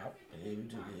 hop, the hip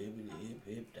to the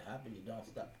hip, the hop, and you don't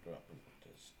stop.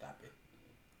 Just stop it.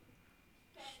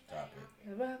 Stop it.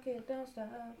 The rocket don't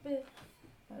stop it.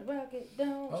 The rocket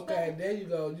don't stop. Okay, there you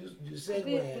go. You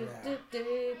segueing now.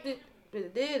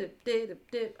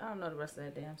 I don't know the rest of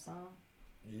that damn song.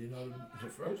 You didn't know the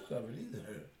first of it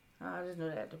either. I just know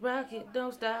that the rocket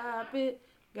don't stop it.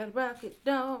 Got the rocket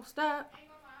don't stop.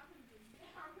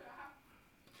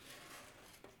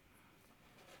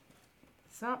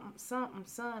 Something,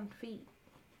 son, feet.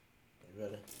 You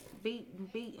ready?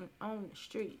 Beating on the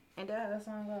street. Ain't that how that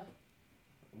song go?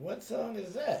 What song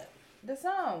is that? The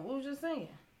song, we was just singing.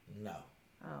 No.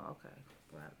 Oh, okay.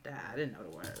 Well, I didn't know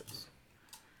the words.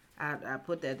 I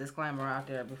put that disclaimer out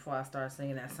there before I start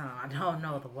singing that song. I don't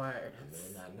know the words. I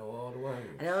may not know all the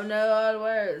words. I don't know all the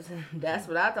words. That's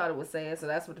what I thought it was saying, so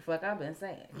that's what the fuck I've been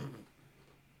saying.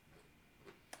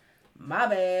 My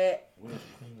bad. Where's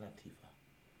Queen Latifah?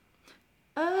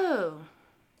 Oh.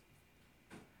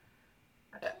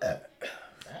 Damn.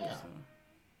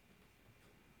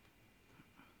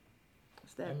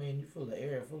 What's that? I mean, you full of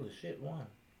air, full of shit, one.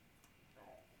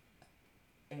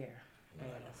 Air. No.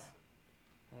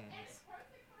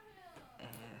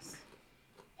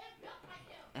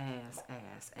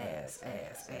 Ass.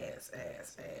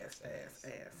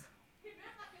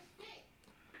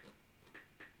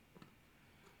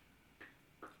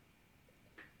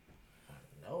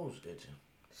 Nose itching.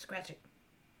 Scratch it.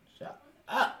 Shut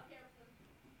up.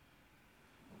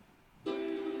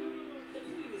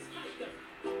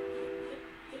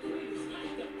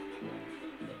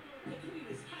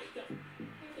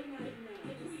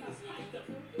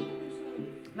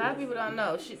 A lot of people don't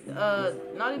know. She,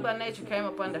 Naughty by Nature came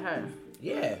up under her.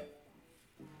 Yeah.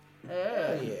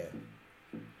 Hell yeah.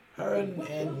 Her and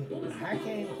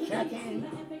Hakim, Shakim,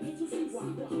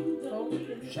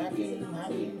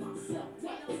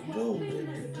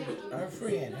 dude, her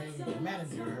friend, her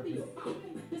manager, her people.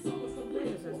 What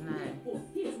is his name?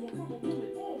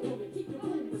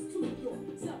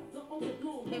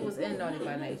 He was in Naughty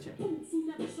by Nature. He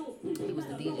was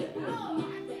the DJ.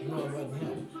 No, it wasn't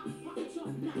him.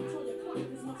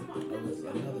 It was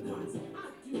another dude.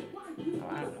 Oh,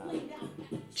 I don't know.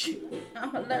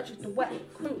 I'm allergic to whack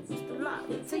crews. The lot,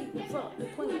 the team is up, the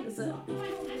queen is up.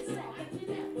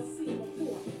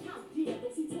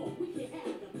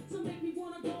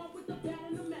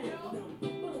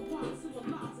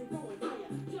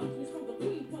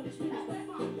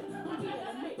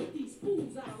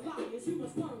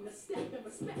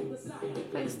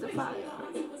 Face the fire.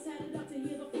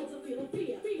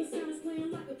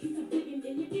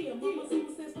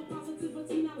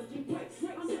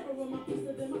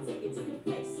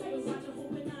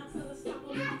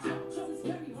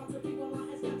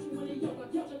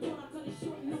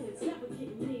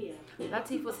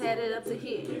 Latifah's had it up to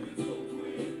here.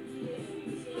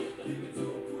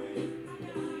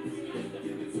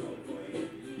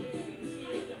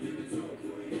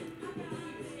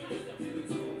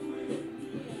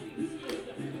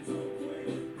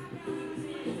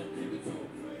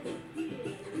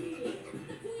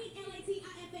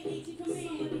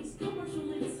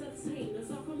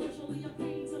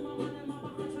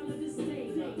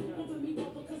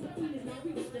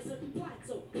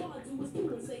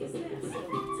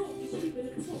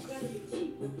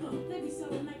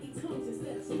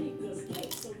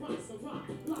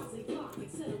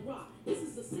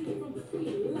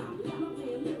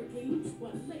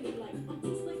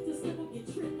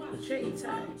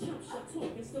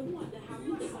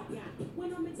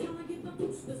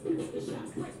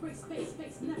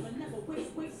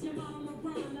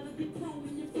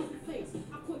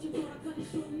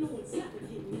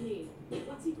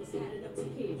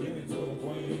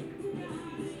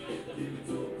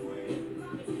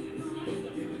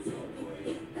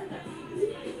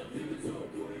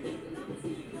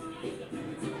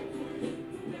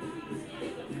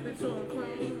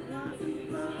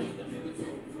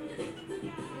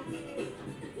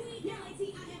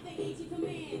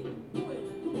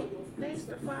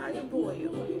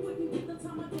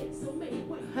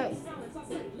 Hey.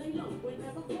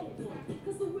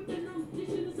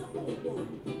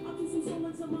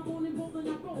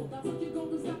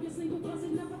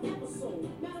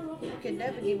 You can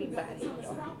never give me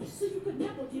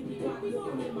body in your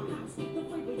house.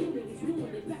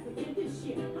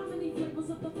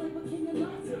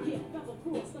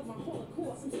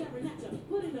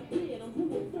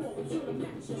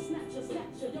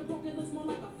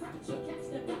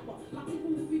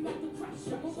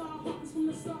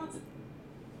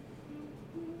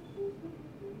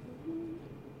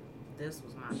 This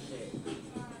was my shit.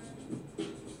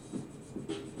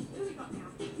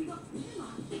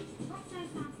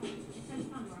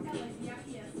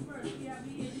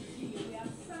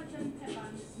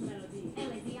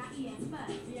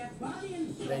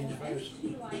 Ladies first.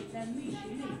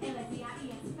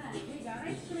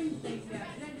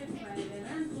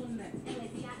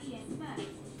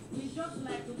 We just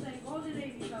like to thank all the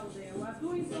ladies out there who are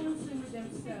doing something with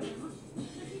themselves.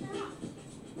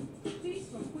 Peace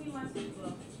from Queen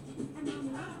Latifah. And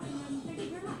thank you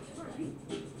very much.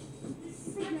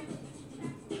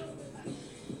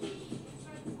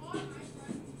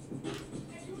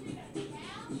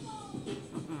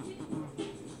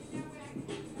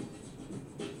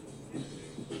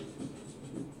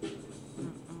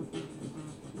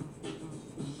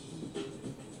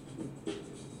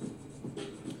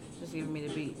 Giving me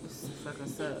the beat. This fucking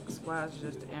sucks. Why is it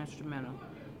just the instrumental?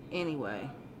 Anyway,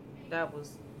 that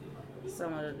was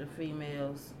some of the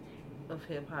females of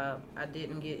hip hop. I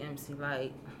didn't get MC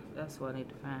Light. That's what I need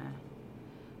to find.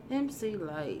 MC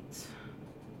Light.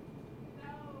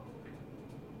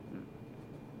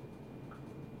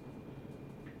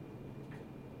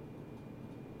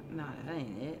 Nah, that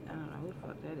ain't it. I don't know who the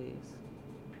fuck that is.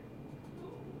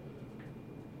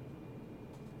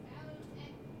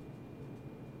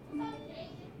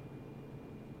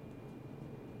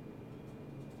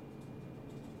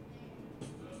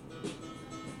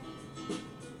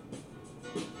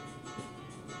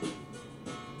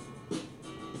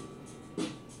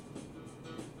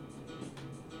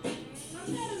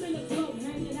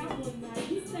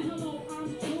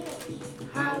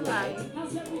 Highlight.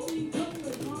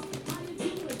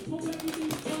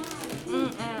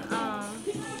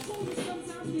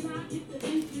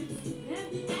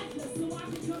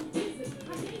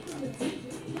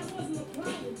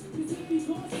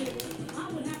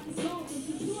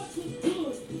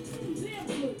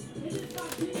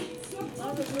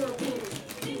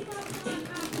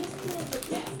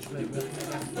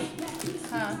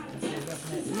 Huh?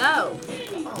 Roughneck? No.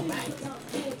 Oh, man.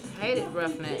 Hated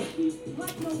Roughneck. You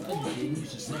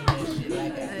used to sing that shit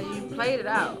like that. You played it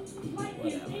out.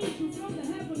 Whatever.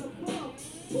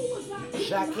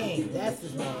 Shaquem, that's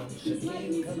his name.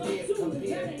 Shaquem, come here, come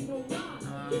here.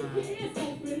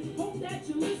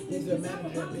 He's a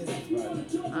manager of business partner.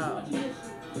 Oh.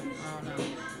 I don't know.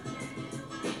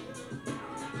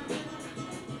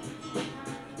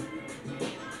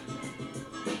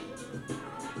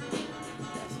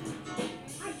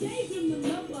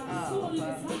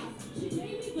 He's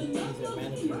a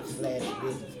manager slash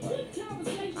business partner.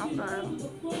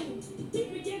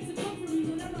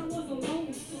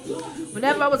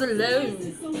 Whenever I was alone.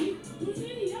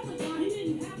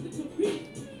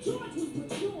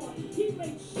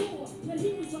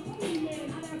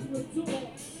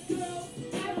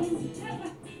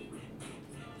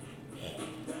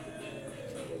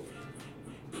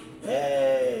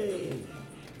 Hey!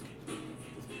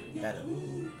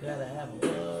 Gotta have a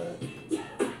word.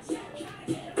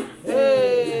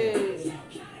 Hey!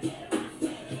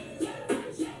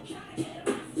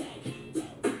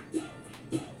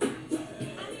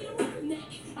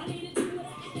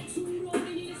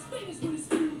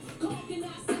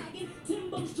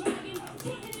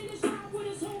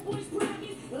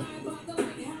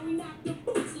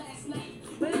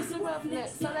 But it's a Roughneck,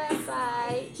 so that's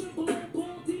right.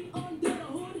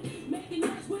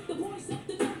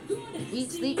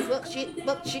 Eat, sleep, fuck shit,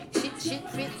 shit,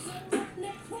 fits.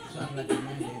 Something like a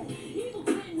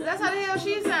man. That's how the hell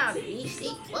she sounded. Eat,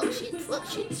 sleep, fuck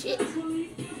shit.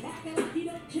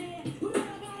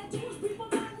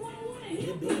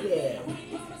 He'll be there.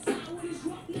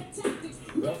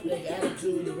 Roughneck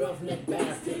attitude, the roughneck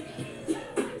bastard.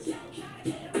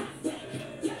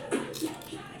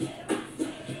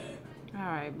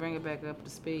 Alright, bring it back up to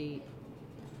speed.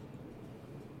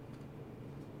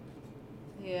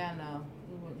 Yeah, I know.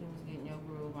 You was getting your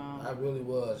groove on. I really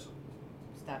was.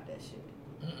 Stop that shit.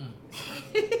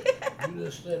 You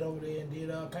just stood over there and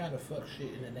did all kind of fuck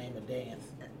shit in the name of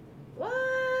dance. What?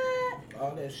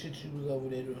 All that shit you was over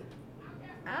there doing.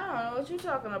 I don't know what you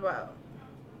talking about.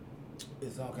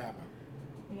 It's on camera.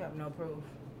 You have no proof.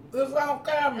 It's on You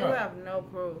camera. have no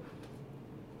proof.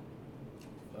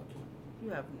 Fuck you.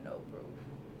 You have no proof.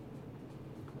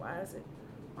 Why is it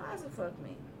fuck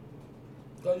me?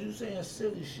 Cause you saying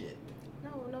silly shit.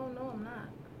 No, I'm not.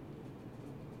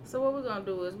 So what we're gonna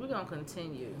do is we're gonna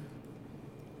continue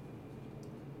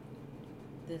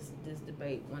this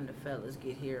debate when the fellas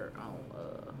get here on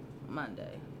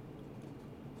Monday.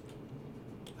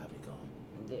 I be gone.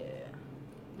 Yeah.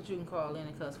 But you can call in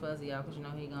and cuss Fuzzy out because you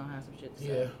know he gonna have some shit to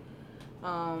say.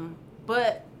 Yeah.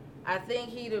 But I think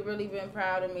he'd have really been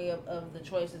proud of me of the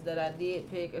choices that I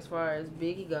did pick as far as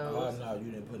Biggie goes. Oh no,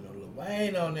 you didn't put no Lil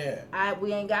Wayne on there.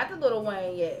 We ain't got the Lil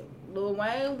Wayne yet. Lil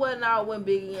Wayne wasn't out when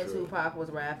Biggie and True. Tupac was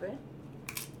rapping.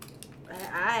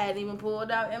 I hadn't even pulled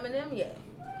out Eminem yet.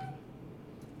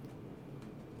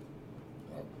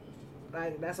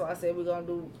 Like, that's why I said we're gonna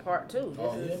do part 2.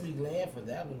 Oh, you'll be glad for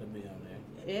that one to be on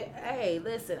there. Hey,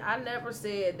 listen, I never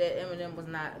said that Eminem was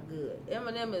not good.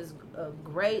 Eminem is a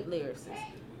great lyricist.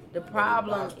 The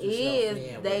problem boxed himself is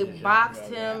in they with his boxed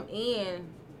genre him in,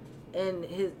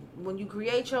 and when you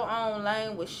create your own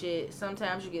lane with shit,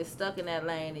 sometimes you get stuck in that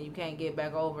lane and you can't get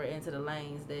back over into the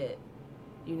lanes that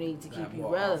you need to keep Got you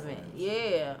more relevant. offerings.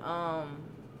 Yeah.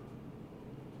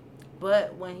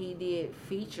 But when he did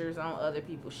features on other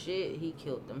people's shit, he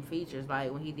killed them features.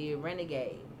 Like when he did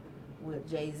Renegade with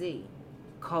Jay-Z.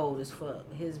 Cold as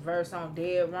fuck. His verse on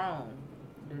Dead Wrong,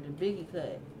 the Biggie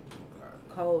cut,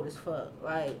 cold as fuck.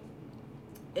 Like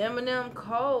Eminem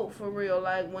cold for real.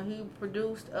 Like when he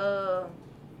produced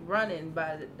Running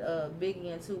by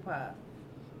Biggie and Tupac.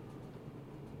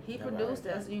 He Yeah, produced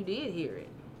right. that, so you did hear it.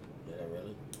 Did I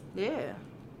really? Yeah.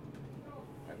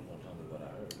 How you gonna tell me what I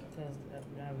heard? Because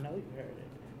I know you heard it.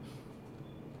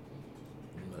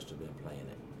 You must have been playing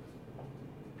it.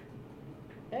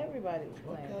 Everybody was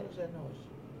What playing the hell it. is that noise?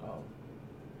 Oh.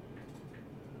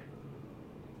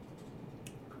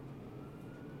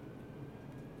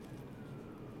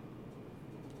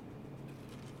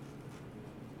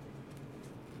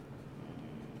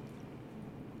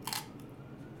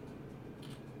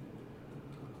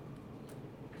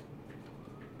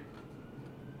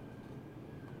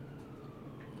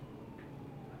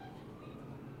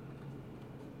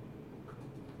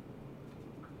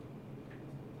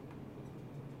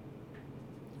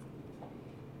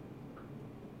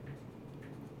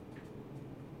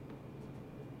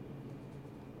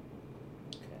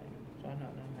 So I know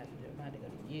what I'm going to do. I'm going to go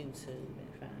to YouTube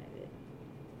and find it.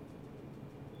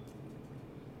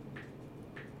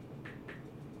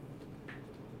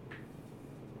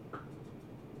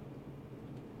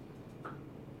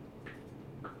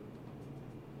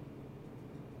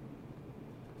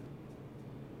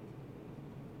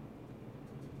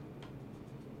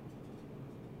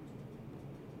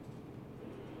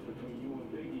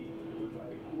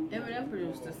 Eminem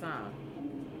produced the song.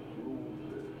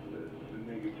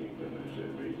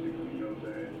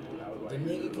 The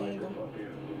nigga kingdom.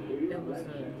 It was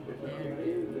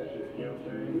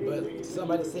But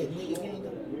somebody said nigga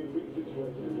kingdom.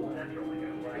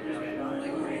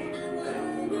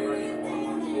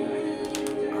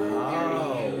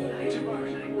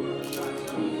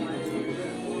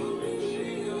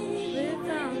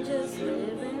 I'm just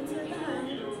living tonight.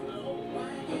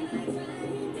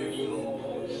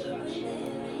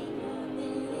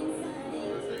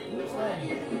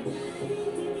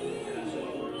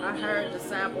 I heard the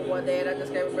sample one day and I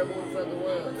just can't remember what the fuck it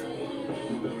was.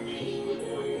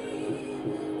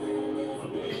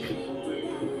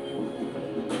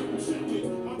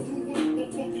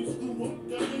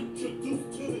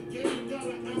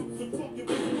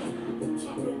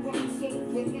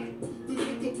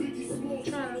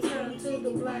 Trying to turn to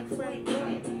the black Frank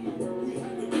White.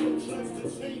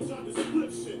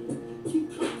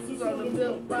 So the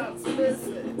milk box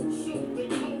missing.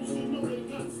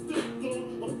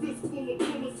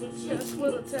 Chest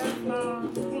full of Teflon.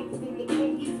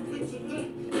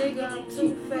 Nigga, I'm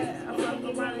too fat. I fuck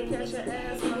around and catch your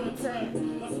ass on the tag.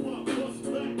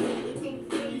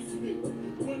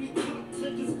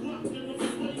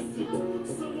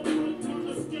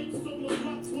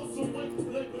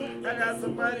 I got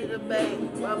some money to make,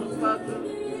 motherfucker.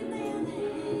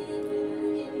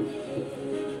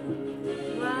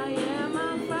 Why am I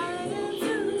fighting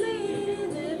to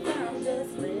live if I'm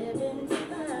just living to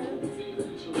life?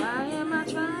 Why am I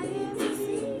trying to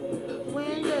see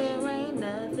when there ain't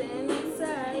nothing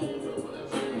inside?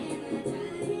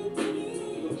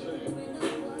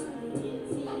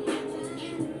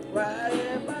 Why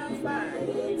am I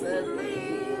fighting to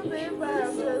live if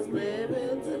I'm just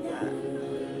living to life?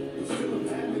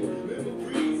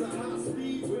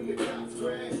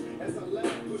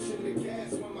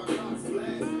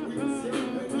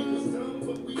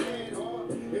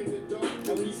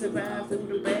 We survived through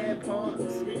the bad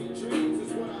parts.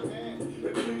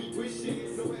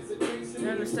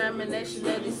 And the termination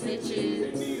of these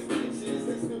snitches.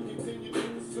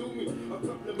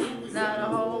 Now the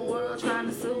whole world trying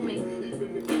to sue me.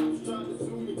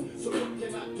 So what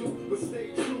can I do but stay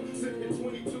true? Sipping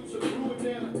 22 to brew it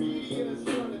down. The media is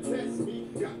trying to test me.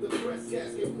 Got the press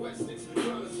asking questions,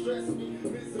 trying to stress me.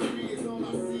 Misery is all I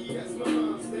see, that's my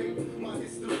mind state. My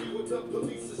history with the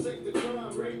police to shake the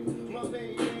crime rate. My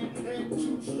main man had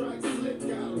 2 strikes, slipped,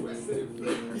 got arrested and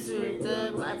flipped. This is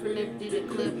thug life and empty the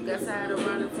clip. Got tired of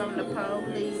running from the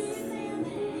police.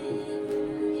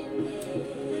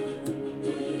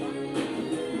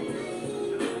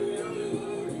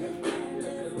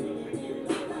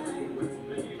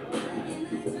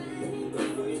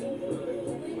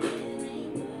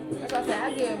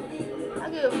 I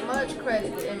give much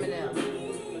credit to Eminem.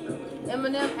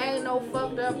 Eminem ain't no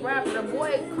fucked up rapper. The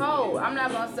boy cold. I'm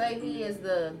not gonna say he is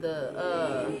the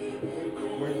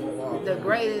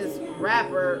greatest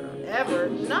rapper ever.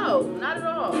 No, not at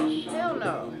all. Hell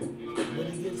no. But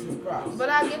he gets his props. But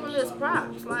I give him his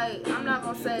props. Like, I'm not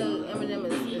gonna say Eminem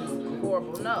is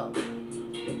horrible. No.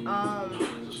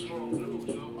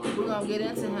 We're gonna get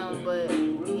into him, but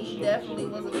he definitely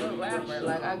was a good rapper.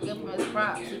 Like, I give him his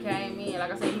props. He came in,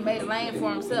 like I said, he made a lane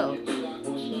for himself.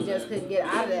 He just couldn't get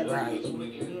out of that lane.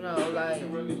 You know, like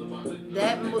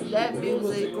that music. He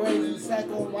was a crazy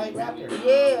psycho white rapper.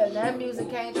 Yeah, that music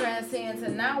can't transcend to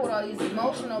now with all these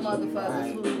emotional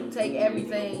motherfuckers who take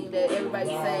everything that everybody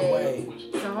say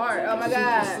to heart. Oh my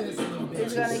God,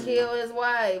 he's gonna kill his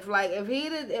wife. Like if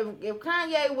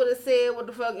Kanye would have said what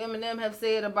the fuck Eminem have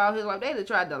said about his wife, they'd have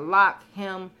tried to lock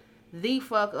him the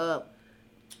fuck up,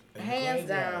 hands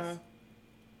down.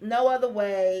 No other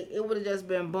way. It would have just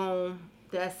been boom.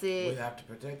 That's it. We have to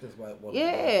protect this white woman.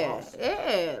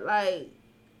 Yeah. Like,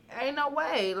 ain't no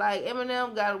way. Like,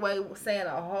 Eminem got away with saying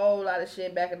a whole lot of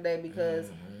shit back in the day because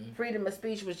freedom of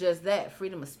speech was just that,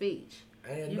 freedom of speech.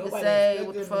 And you can say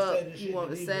what the fuck you want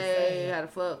to say, how the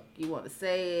fuck you want to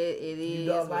say it. It is. You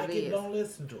don't like it, don't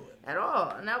listen to it. At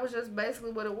all. And that was just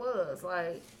basically what it was.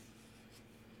 Like,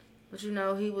 but you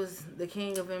know, he was the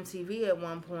king of MTV at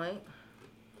one point.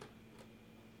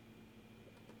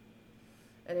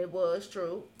 And it was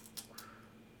true.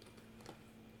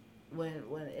 When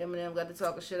Eminem got to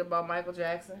talking shit about Michael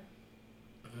Jackson,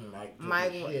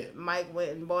 Mike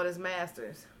went and bought his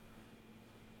masters.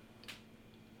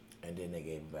 And then they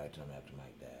gave it back to him after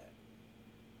Mike died.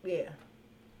 Yeah.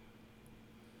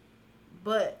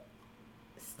 But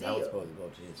still. That was supposed to go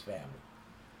to his family.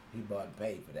 He bought and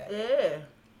paid for that. Yeah.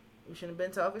 You shouldn't have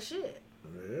been talking shit.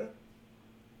 Yeah.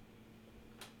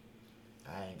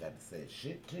 I ain't got to say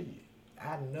shit to you.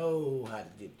 I know how to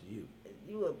get to you.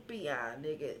 You a peon,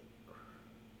 nigga.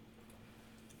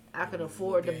 I could You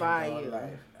afford to game buy dog you.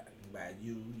 life. Buy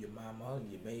you, your mama,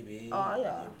 your baby, Oh,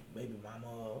 yeah. your baby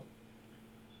mama.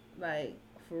 Like,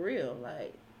 for real.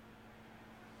 Like,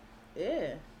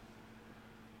 yeah.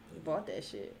 He bought that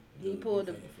shit. He Dude, pulled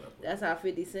you the. can't fuck with That's me. how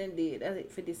 50 Cent did. That's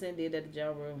what 50 Cent did at the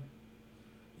jail room.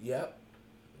 Yep.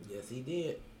 Yes, he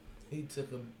did. He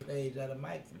took a page out of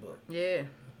Mike's book. Yeah.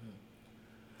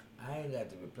 I ain't got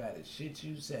to reply to shit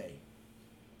you say.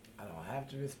 I don't have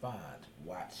to respond.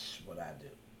 Watch what I do.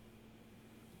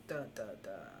 Dun, dun,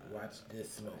 dun. Watch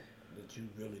this smoke that you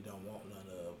really don't want none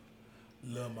of,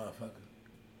 little motherfucker.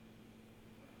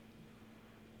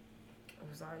 It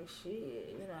was like, shit,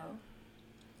 you know.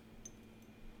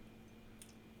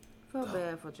 Feel Go.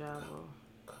 bad for Jabo.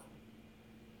 Go.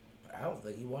 I don't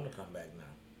think he want to come back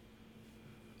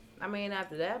now. I mean,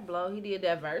 after that blow, he did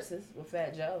that versus with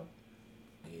Fat Joe.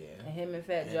 Yeah. And him and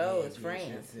Fat And Joe he is ain't did friends.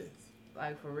 shit since.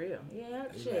 Like, for real. Yeah,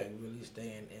 He shit. like really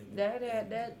staying in That in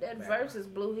background. versus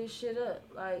blew his shit up.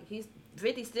 Like,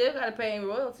 50 still got to pay him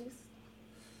royalties.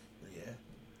 Yeah.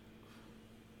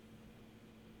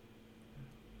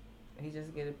 He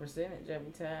just get a percentage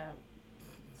every time.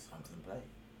 Something play.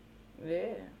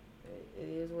 Yeah. It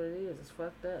is what it is. It's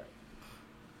fucked up.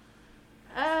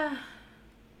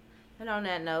 And on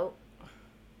that note,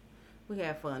 we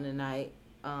had fun tonight.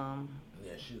 Yeah,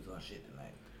 she was on shit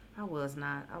tonight. I was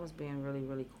not. I was being really,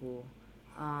 really cool.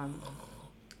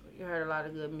 You heard a lot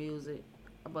of good music.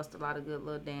 I bust a lot of good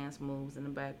little dance moves in the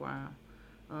background.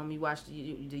 You watched the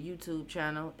YouTube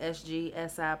channel,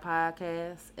 SGSI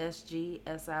Podcast,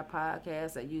 SGSI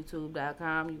Podcast at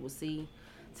YouTube.com. You will see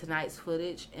tonight's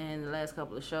footage and the last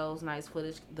couple of shows. Night's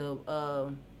footage.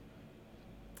 The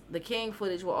King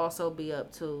footage will also be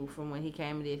up too from when he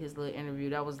came and did his little interview.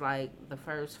 That was like the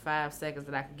first 5 seconds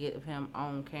that I could get of him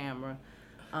on camera.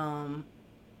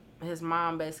 His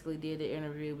mom basically did the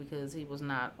interview because he was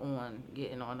not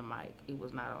getting on the mic. He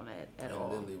was not on that at And all.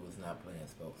 Lily was not playing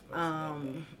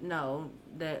spokesperson. No,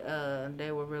 that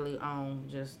they were really on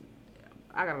just.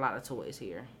 I got a lot of toys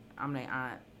here. I'm their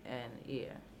aunt, and yeah,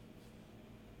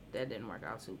 that didn't work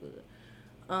out too good.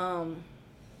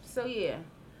 So yeah,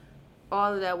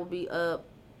 all of that will be up.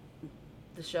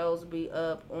 The shows will be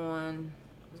up on.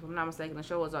 If I'm not mistaken, the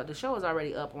show is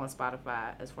already up on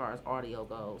Spotify as far as audio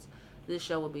goes. This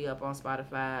show will be up on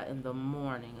Spotify in the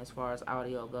morning as far as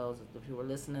audio goes. If you were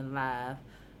listening live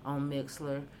on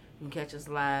Mixler, you can catch us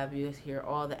live. You'll hear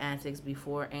all the antics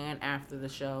before and after the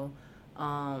show,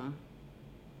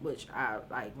 which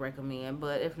I recommend.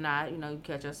 But if not, you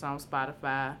catch us on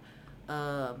Spotify,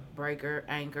 Breaker,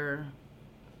 Anchor,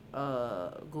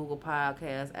 Google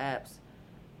Podcast apps,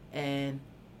 and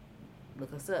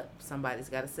look us up. Somebody's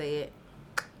got to say it.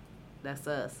 That's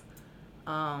us.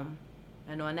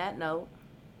 And on that note,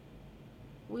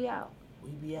 we out.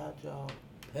 We be out, y'all.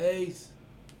 Peace.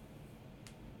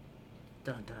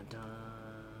 Dun dun dun.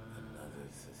 Another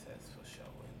successful show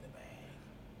in the bag.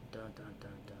 Dun dun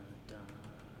dun dun dun.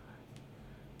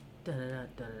 Dun dun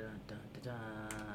dun dun dun dun dun.